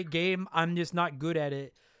see a great game. I'm just not good at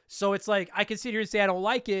it. So it's like, I can sit here and say I don't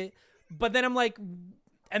like it, but then I'm like,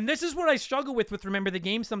 and this is what I struggle with Remember the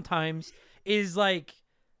Game sometimes, is like,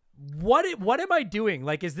 what am I doing?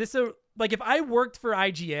 Like, is this like, if I worked for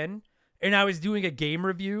IGN and I was doing a game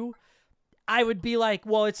review, I would be like,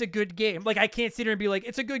 well, it's a good game. Like, I can't sit here and be like,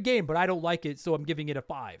 it's a good game, but I don't like it, so I'm giving it a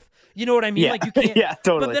 5. You know what I mean? Yeah. Like, you can't. Yeah,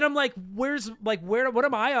 totally. But then I'm like, where, what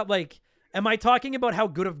am I, like, am I talking about how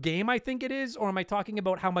good of game I think it is, or am I talking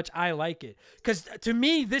about how much I like it? Because to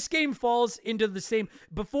me, this game falls into the same,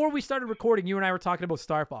 before we started recording, you and I were talking about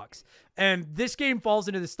Star Fox, and this game falls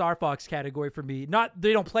into the Star Fox category for me. Not,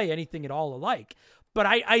 they don't play anything at all alike, but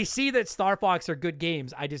I see that Star Fox are good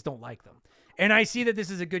games. I just don't like them. And I see that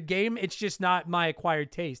this is a good game. It's just not my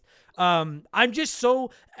acquired taste. I'm just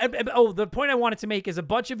so... Oh, the point I wanted to make is a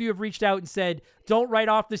bunch of you have reached out and said, don't write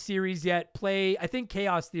off the series yet. Play... I think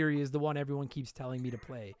Chaos Theory is the one everyone keeps telling me to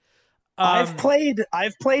play. I've played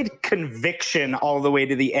Conviction all the way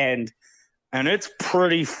to the end, and it's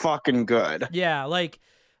pretty fucking good. Yeah, like,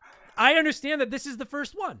 I understand that this is the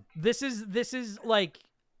first one. This is like...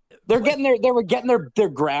 They were getting their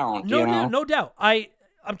ground, you know? No doubt.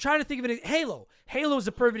 I'm trying to think of it. Halo. Halo's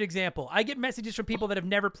a perfect example. I get messages from people that have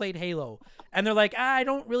never played Halo, and they're like, I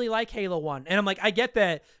don't really like Halo 1. And I'm like, I get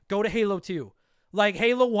that. Go to Halo 2. Like,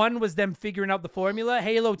 Halo 1 was them figuring out the formula.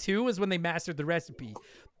 Halo 2 is when they mastered the recipe.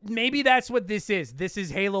 Maybe that's what this is. This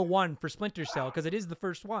is Halo 1 for Splinter Cell, because it is the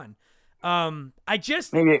first one.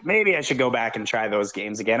 Maybe I should go back and try those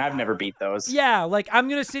games again. I've never beat those. Yeah, like, I'm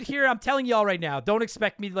going to sit here. I'm telling y'all right now, don't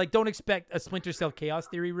expect a Splinter Cell Chaos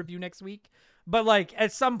Theory review next week. But, like,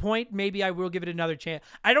 at some point, maybe I will give it another chance.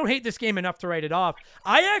 I don't hate this game enough to write it off.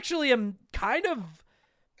 I actually am kind of,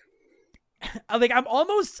 like, I'm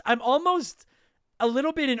almost a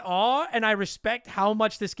little bit in awe, and I respect how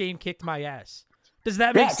much this game kicked my ass. Does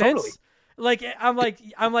that make sense? Totally. Like, I'm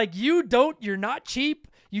like, you're not cheap.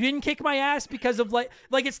 You didn't kick my ass because of like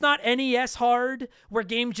it's not NES hard where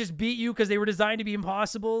games just beat you because they were designed to be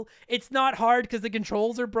impossible. It's not hard because the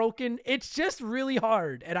controls are broken. It's just really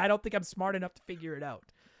hard, and I don't think I'm smart enough to figure it out.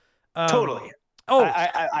 Totally. Oh,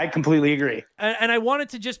 I completely agree. and I wanted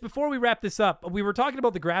to, just before we wrap this up, we were talking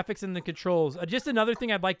about the graphics and the controls. Just another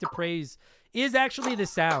thing I'd like to praise is actually the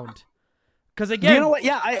sound. Because again, You know what?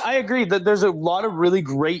 Yeah, I agree that there's a lot of really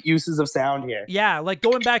great uses of sound here. yeah, like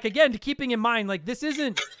going back again to keeping in mind, like this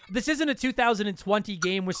isn't a 2020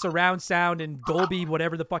 game with surround sound and Dolby,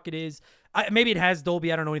 whatever the fuck it is. Maybe it has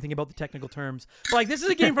Dolby. I don't know anything about the technical terms. But like this is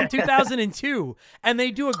a game from 2002, and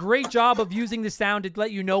they do a great job of using the sound to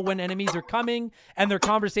let you know when enemies are coming, and their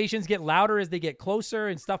conversations get louder as they get closer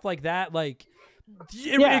and stuff like that. Like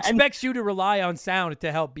it expects you to rely on sound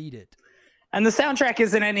to help beat it. And the soundtrack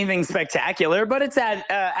isn't anything spectacular, but it's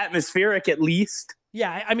atmospheric at least.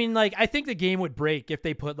 Yeah, I mean, like, I think the game would break if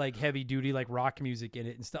they put, like, heavy-duty, like, rock music in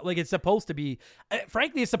it and stuff. Like, it's supposed to be...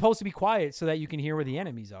 frankly, it's supposed to be quiet so that you can hear where the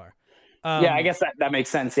enemies are. Yeah, I guess that makes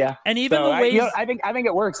sense, yeah. And even the ways... I think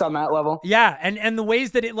it works on that level. Yeah, and the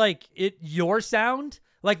ways that your sound,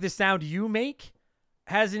 like the sound you make,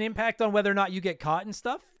 has an impact on whether or not you get caught and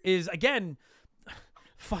stuff is, again...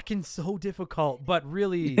 fucking so difficult, but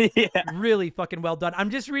really, really fucking well done.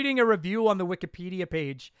 I'm just reading a review on the Wikipedia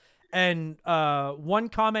page, and one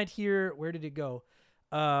comment here, where did it go?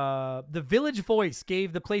 The Village Voice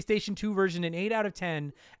gave the PlayStation 2 version an 8 out of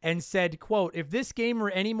 10 and said, quote, "If this game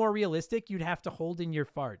were any more realistic, you'd have to hold in your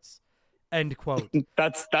farts." End quote.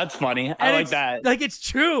 That's funny. I And like that. Like, it's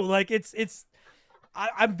true. Like,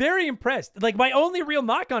 I'm very impressed. Like, my only real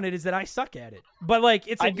knock on it is that I suck at it, but like,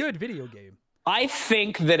 it's a good video game. I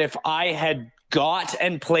think that if I had got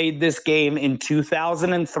and played this game in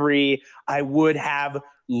 2003, I would have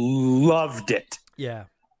loved it. Yeah.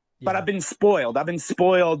 But I've been spoiled. I've been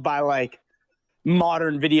spoiled by like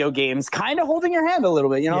modern video games, kind of holding your hand a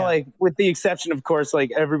little bit, like with the exception, of course,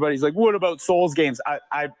 like everybody's like, what about Souls games?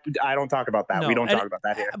 I don't talk about that. No, we don't talk about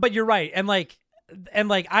that here. But you're right. And like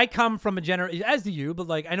I come from a generation, as do you, but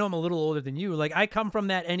like I know I'm a little older than you. Like I come from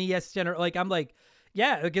that NES generation. Like I'm like,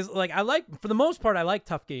 yeah, because like for the most part, I like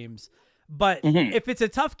tough games. But if it's a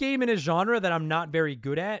tough game in a genre that I'm not very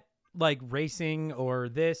good at, like racing or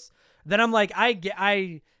this, then I'm like,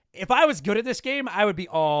 if I was good at this game, I would be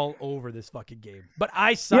all over this fucking game. But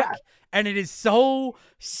I suck, and it is so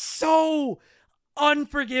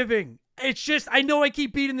unforgiving. It's just, I know I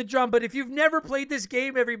keep beating the drum, but if you've never played this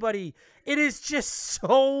game, everybody, it is just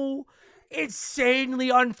so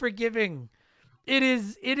insanely unforgiving. It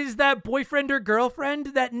is that boyfriend or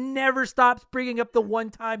girlfriend that never stops bringing up the one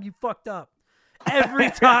time you fucked up. Every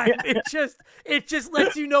time. It just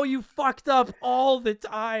lets you know you fucked up all the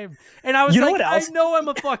time. And I was I know I'm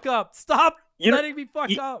a fuck up. Stop letting me fuck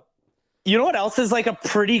up. You know what else is like a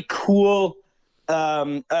pretty cool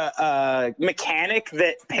mechanic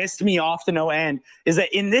that pissed me off to no end is that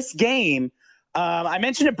in this game, I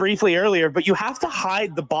mentioned it briefly earlier, but you have to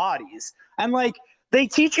hide the bodies. And like, they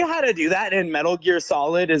teach you how to do that in Metal Gear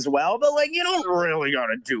Solid as well, but like you don't really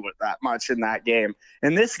gotta do it that much in that game.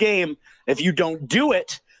 In this game, if you don't do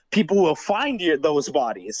it, people will find those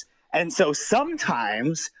bodies. And so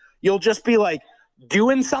sometimes you'll just be like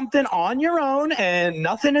doing something on your own and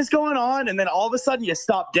nothing is going on, and then all of a sudden you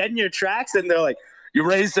stop dead in your tracks and they're like, "You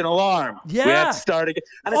raised an alarm. Yeah. We have to start again."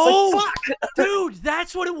 And it's like, fuck. Dude,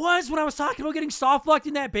 that's what it was when I was talking about getting soft locked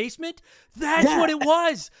in that basement. That's what it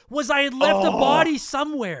was I had left a body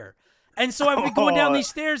somewhere. And so I would be going down these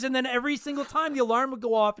stairs, and then every single time the alarm would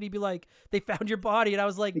go off, and he'd be like, "They found your body." And I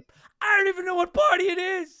was like, I don't even know what body it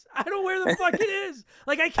is. I don't know where the fuck it is.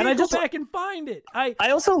 Like, I can't go back and find it. I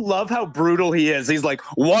also love how brutal he is. He's like,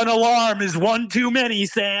 "One alarm is one too many,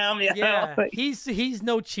 Sam." Yeah, he's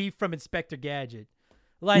no Chief from Inspector Gadget.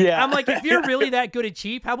 Like, I'm like, if you're really that good at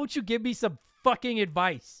Chief, how about you give me some fucking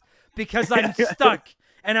advice? Because I'm stuck,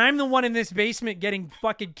 and I'm the one in this basement getting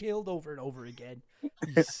fucking killed over and over again.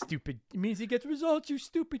 You stupid. It means he gets results, you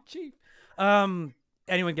stupid Chief.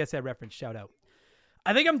 Anyone gets that reference, shout out.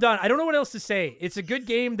 I think I'm done. I don't know what else to say. It's a good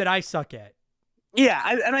game that I suck at.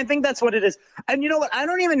 Yeah, and I think that's what it is. And you know what? I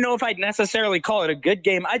don't even know if I'd necessarily call it a good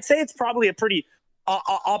game. I'd say it's probably a pretty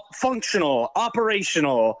functional,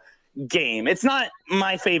 operational game. It's not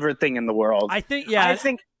my favorite thing in the world. I think, yeah.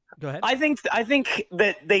 Go ahead. I think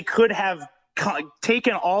that they could have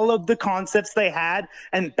taken all of the concepts they had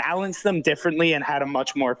and balanced them differently and had a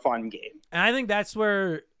much more fun game. And I think that's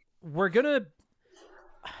where we're gonna.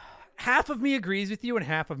 Half of me agrees with you and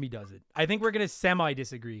half of me doesn't. I think we're gonna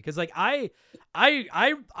semi-disagree because like I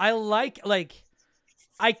like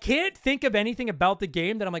I can't think of anything about the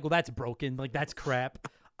game that I'm like, well, that's broken, like that's crap.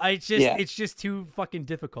 It's just too fucking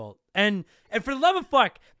difficult. And for the love of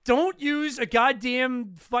fuck, don't use a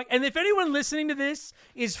goddamn fuck. And if anyone listening to this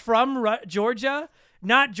is from Georgia,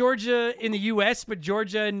 not Georgia in the U.S., but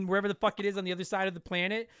Georgia and wherever the fuck it is on the other side of the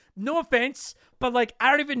planet. No offense, but like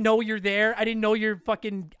I don't even know you're there. I didn't know you're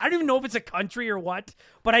fucking. I don't even know if it's a country or what.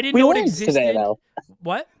 But I didn't know it existed. Today, though.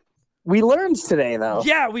 What? We learned today, though.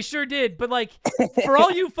 Yeah, we sure did. But like, for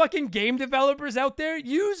all you fucking game developers out there,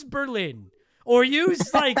 use Berlin. Or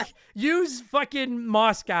use fucking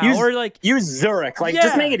Moscow use Zurich.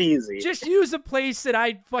 Just make it easy. Just use a place that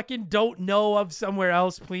I fucking don't know of somewhere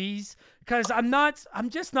else, please. Because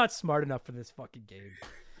I'm just not smart enough for this fucking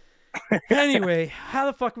game. Anyway, how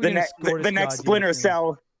the fuck are we gonna score this? The next Splinter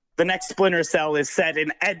Cell. The next Splinter Cell is set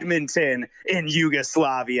in Edmonton in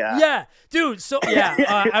Yugoslavia. Yeah, dude. So yeah,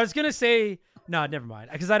 I was gonna say. No, never mind.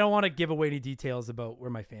 Because I don't want to give away any details about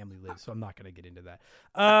where my family lives, so I'm not going to get into that.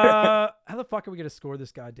 How the fuck are we going to score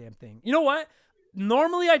this goddamn thing? You know what?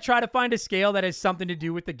 Normally I try to find a scale that has something to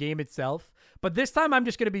do with the game itself, but this time I'm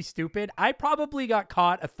just going to be stupid. I probably got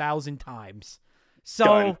caught 1,000 times. So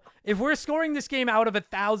Done. If we're scoring this game out of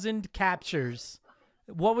 1,000 captures,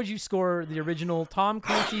 what would you score the original Tom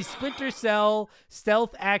Clancy's Splinter Cell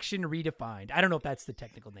Stealth Action Redefined? I don't know if that's the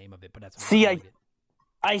technical name of it, but that's what I'm calling it.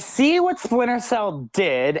 I see what Splinter Cell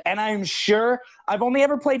did, and I'm sure I've only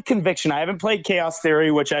ever played Conviction. I haven't played Chaos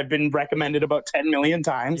Theory, which I've been recommended about 10 million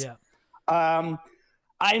times. Yeah.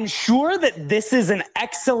 I'm sure that this is an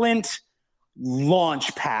excellent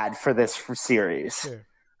launch pad for this series. Sure.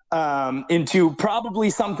 Into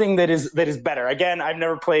probably something that is better. Again, I've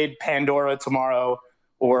never played Pandora Tomorrow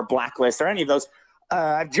or Blacklist or any of those.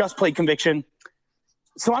 I've just played Conviction.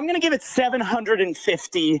 So I'm going to give it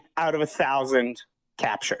 750 out of 1,000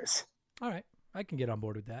 captures. All right. I can get on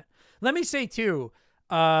board with that. Let me say, too,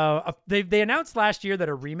 they announced last year that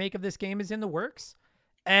a remake of this game is in the works.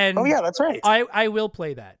 And oh, yeah, that's right. I will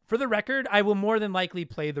play that. For the record, I will more than likely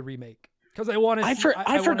play the remake. Because I want to I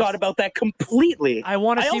forgot about that completely. I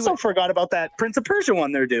want to see. I also forgot about that Prince of Persia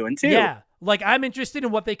one they're doing, too. Yeah. Like, I'm interested in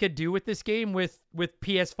what they could do with this game with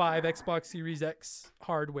PS5, Xbox Series X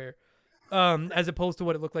hardware, as opposed to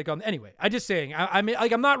what it looked like on. Anyway, I'm just saying. I mean,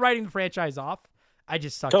 like, I'm not writing the franchise off. I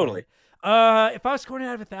just suck. Totally. If I was scoring it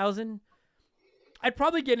out of 1,000, I'd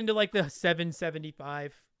probably get into like the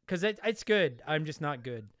 775 because it's good. I'm just not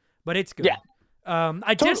good, but it's good. Yeah.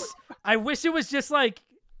 I wish it was just like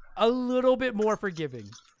a little bit more forgiving.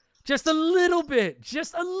 Just a little bit.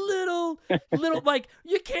 Just a little like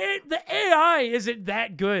you can't. The AI isn't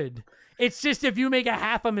that good. It's just if you make a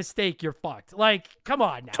half a mistake, you're fucked. Like, come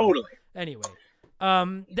on now. Totally. Anyway.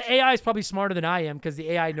 The AI is probably smarter than I am because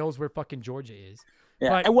the AI knows where fucking Georgia is.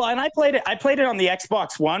 Yeah. But, well, and I played it on the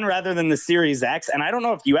Xbox One rather than the Series X, and I don't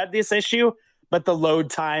know if you had this issue, but the load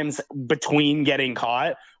times between getting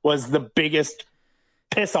caught was the biggest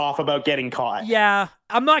piss off about getting caught. Yeah,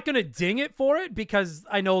 I'm not gonna ding it for it because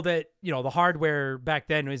I know that the hardware back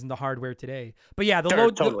then isn't the hardware today. But yeah, the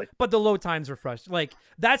load times are frustrating. Like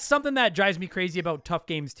that's something that drives me crazy about tough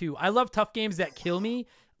games too. I love tough games that kill me.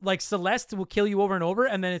 Like Celeste will kill you over and over,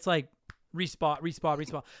 and then it's like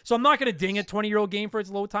respawn. So I'm not going to ding a 20-year-old game for its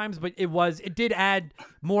load times, but it did add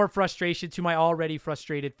more frustration to my already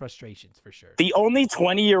frustrated frustrations for sure. The only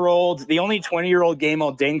 20-year-old game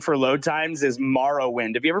I'll ding for load times is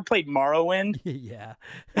Morrowind. Have you ever played Morrowind? Yeah.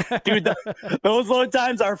 Dude, those load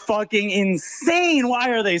times are fucking insane.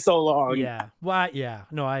 Why are they so long? Yeah. Why? Yeah.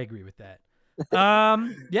 No, I agree with that.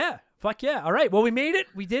 Yeah. Fuck yeah. All right. Well, we made it.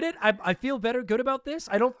 We did it. I feel good about this.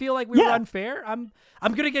 I don't feel like we were unfair. I'm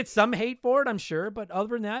going to get some hate for it, I'm sure. But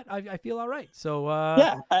other than that, I feel all right. So,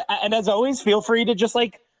 and as always, feel free to just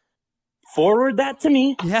forward that to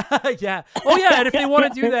me. Yeah. Yeah. Oh, yeah. And if they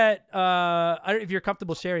want to do that, if you're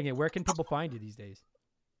comfortable sharing it, where can people find you these days?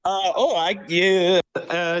 You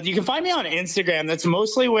can find me on Instagram. That's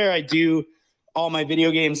mostly where I do all my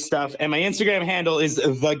video game stuff, and my Instagram handle is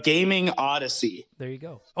The Gaming Odyssey. There you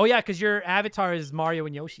go. Oh yeah, because your avatar is Mario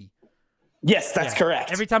and Yoshi. Yes, that's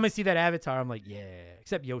correct. Every time I see that avatar, I'm like, yeah.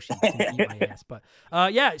 Except Yoshi can eat my ass. But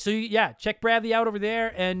check Bradley out over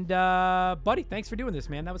there. And buddy, thanks for doing this,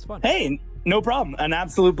 man. That was fun. Hey, no problem. An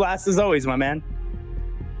absolute blast as always, my man.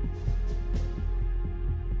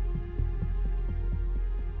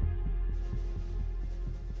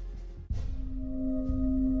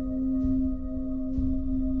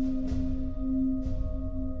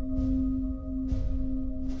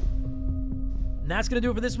 And that's going to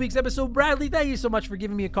do it for this week's episode. Bradley, thank you so much for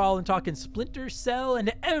giving me a call and talking Splinter Cell, and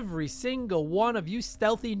to every single one of you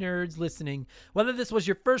stealthy nerds listening, whether this was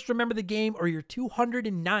your first Remember the Game or your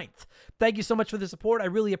 209th. Thank you so much for the support. I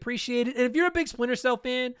really appreciate it. And if you're a big Splinter Cell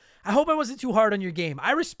fan, I hope I wasn't too hard on your game.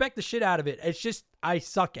 I respect the shit out of it. It's just I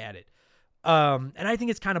suck at it. And I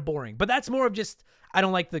think it's kind of boring. But that's more of just I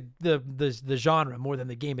don't like the genre more than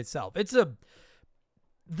the game itself. It's a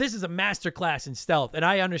this is a masterclass in stealth, and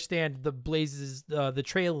I understand the blazes, the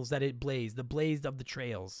trails that it blazed, the blaze of the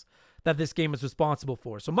trails that this game is responsible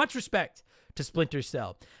for. So much respect to Splinter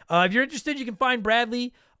Cell. If you're interested, you can find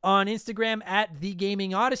Bradley on Instagram at The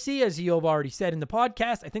Gaming Odyssey, as you have already said in the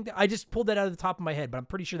podcast. I think that I just pulled that out of the top of my head, but I'm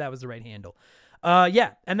pretty sure that was the right handle.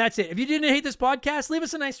 Yeah, and that's it. If you didn't hate this podcast, leave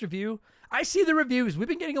us a nice review. I see the reviews. We've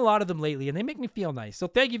been getting a lot of them lately, and they make me feel nice. So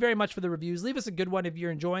thank you very much for the reviews. Leave us a good one if you're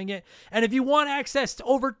enjoying it. And if you want access to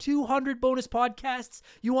over 200 bonus podcasts,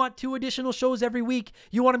 you want 2 additional shows every week,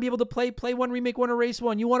 you want to be able to play one, remake one, erase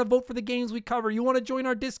one, you want to vote for the games we cover, you want to join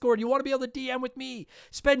our Discord, you want to be able to DM with me,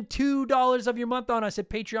 spend $2 of your month on us at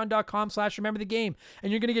patreon.com/rememberthegame,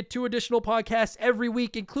 and you're going to get 2 additional podcasts every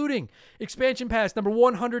week, including Expansion Pass number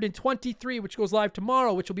 123, which goes live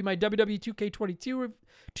tomorrow, which will be my WWE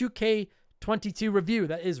 2K22 review.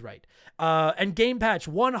 That is right. And Game Patch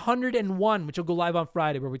 101, which will go live on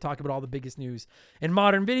Friday, where we talk about all the biggest news in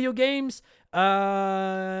modern video games.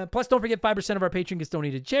 Plus, don't forget 5% of our Patreon gets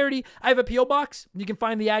donated to charity. I have a P.O. box. You can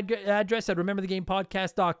find the address at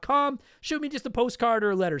rememberthegamepodcast.com. Shoot me just a postcard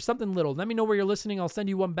or a letter, something little. Let me know where you're listening. I'll send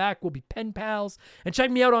you one back. We'll be pen pals. And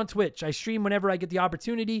check me out on Twitch. I stream whenever I get the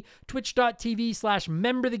opportunity.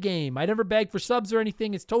 Twitch.tv/memberthegame. I never beg for subs or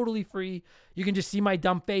anything. It's totally free. You can just see my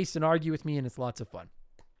dumb face and argue with me, and it's lots of fun.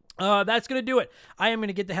 That's going to do it. I am going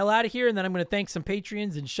to get the hell out of here, and then I'm going to thank some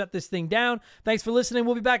Patreons and shut this thing down. Thanks for listening.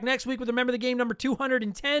 We'll be back next week with Remember the Game number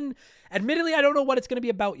 210. Admittedly, I don't know what it's going to be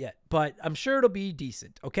about yet, but I'm sure it'll be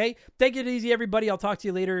decent, okay? Take it easy, everybody. I'll talk to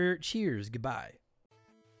you later. Cheers. Goodbye.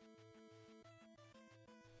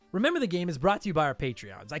 Remember the Game is brought to you by our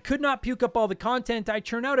Patreons. I could not puke up all the content I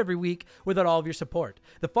churn out every week without all of your support.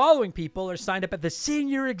 The following people are signed up at the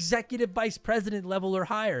senior executive vice president level or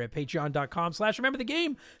higher at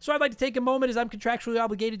patreon.com/rememberthegame. So I'd like to take a moment, as I'm contractually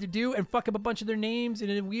obligated to do, and fuck up a bunch of their names in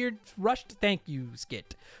a weird rushed thank you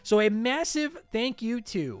skit. So a massive thank you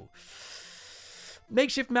to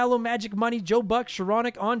Makeshift Mallow, Magic Money, Joe Buck,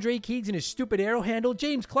 Sharonic, Andre Keegs and his stupid arrow handle,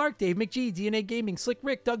 James Clark, Dave McGee, DNA Gaming, Slick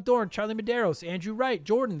Rick, Doug Dorn, Charlie Medeiros, Andrew Wright,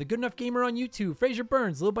 Jordan, The Good Enough Gamer on YouTube, Fraser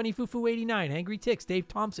Burns, Lil Bunny Fufu 89, Angry Ticks, Dave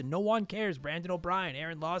Thompson, No One Cares, Brandon O'Brien,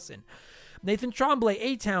 Aaron Lawson, Nathan Tremblay,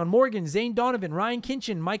 A-Town, Morgan, Zane Donovan, Ryan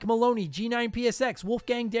Kinchin, Mike Maloney, G9PSX,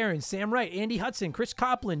 Wolfgang Darren, Sam Wright, Andy Hudson, Chris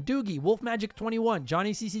Copland, Doogie, Wolf Magic 21,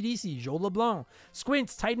 Johnny CCDC, Joe LeBlanc,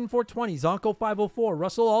 Squints, Titan 420, Zonko 504,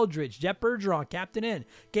 Russell Aldridge, Jeff Bergeron, Captain N,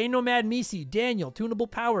 Gay Nomad Misi, Daniel, Tunable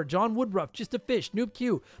Power, John Woodruff, Just a Fish, Noob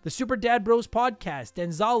Q, The Super Dad Bros Podcast,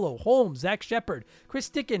 Denzalo, Holmes, Zach Shepard, Chris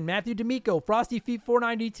Dickin, Matthew D'Amico, Frosty Feet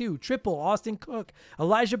 492, Triple, Austin Cook,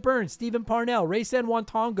 Elijah Burns, Stephen Parnell, Ray San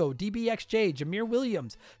Wantongo, DBXJ, Jameer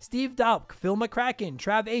Williams, Steve Dalk, Phil McCracken,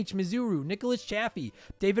 Trav H, Mizuru, Nicholas Chaffee,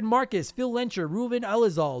 David Marcus, Phil Lencher, Ruben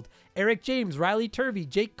Elizald, Eric James, Riley Turvey,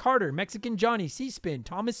 Jake Carter, Mexican Johnny, C-Spin,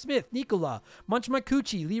 Thomas Smith, Nicola, Munch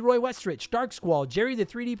Makuchi, Leroy Westrich, Dark Squall, Jerry the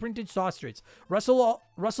 3D Printed Saustrich,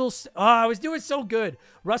 I was doing so good.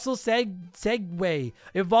 Russell Segway,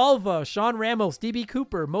 Evolva, Sean Ramos, DB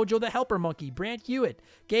Cooper, Mojo the Helper Monkey, Brant Hewitt,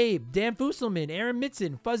 Gabe, Dan Fusselman, Aaron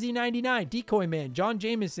Mitson, Fuzzy99, Decoy Man, John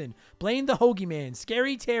Jameson, Blaine the Hoagie Man,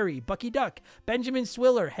 Scary Terry, Bucky Duck, Benjamin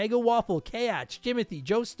Swiller, Hego Waffle, Kayach, Jimothy,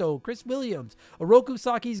 Joe Stowe, Chris Williams, Oroku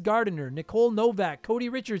Saki's Gardener, Nicole Novak, Cody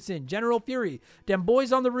Richardson, General Fury, Dem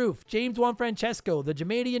Boys on the Roof, James Juan Francesco, The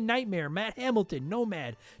Jamaican Nightmare, Matt Hamilton,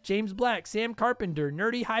 Nomad, James Black, Sam Carpenter,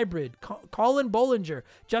 Nerdy Hybrid, Colin Bollinger,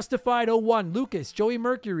 Justified 01, Lucas, Joey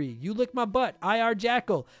Mercury, You Lick My Butt, IR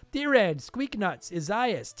Jackal, Theran, Squeak Nuts,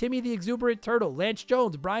 Isaias, Timmy the Exuberant Turtle, Lance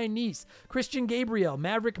Jones, Brian Neese, Christian Gabriel,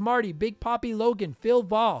 Maverick Marty, Big Poppy Logan, Phil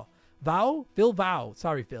Vow,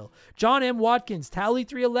 sorry Phil, John M. Watkins, Tally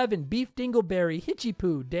 311, Beef Dingleberry, Hitchy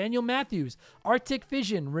Poo, Daniel Matthews, Arctic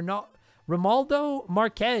Vision, Romaldo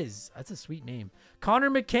Marquez, that's a sweet name, Connor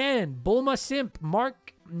McCann, Bulma Simp,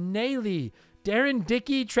 Mark Naley, Darren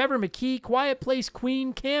Dickey, Trevor McKee, Quiet Place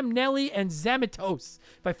Queen, Cam Nelly, and Zamitos.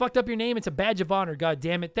 If I fucked up your name, it's a badge of honor, god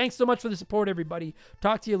damn it. Thanks so much for the support, everybody.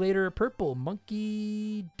 Talk to you later. Purple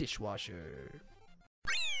Monkey Dishwasher.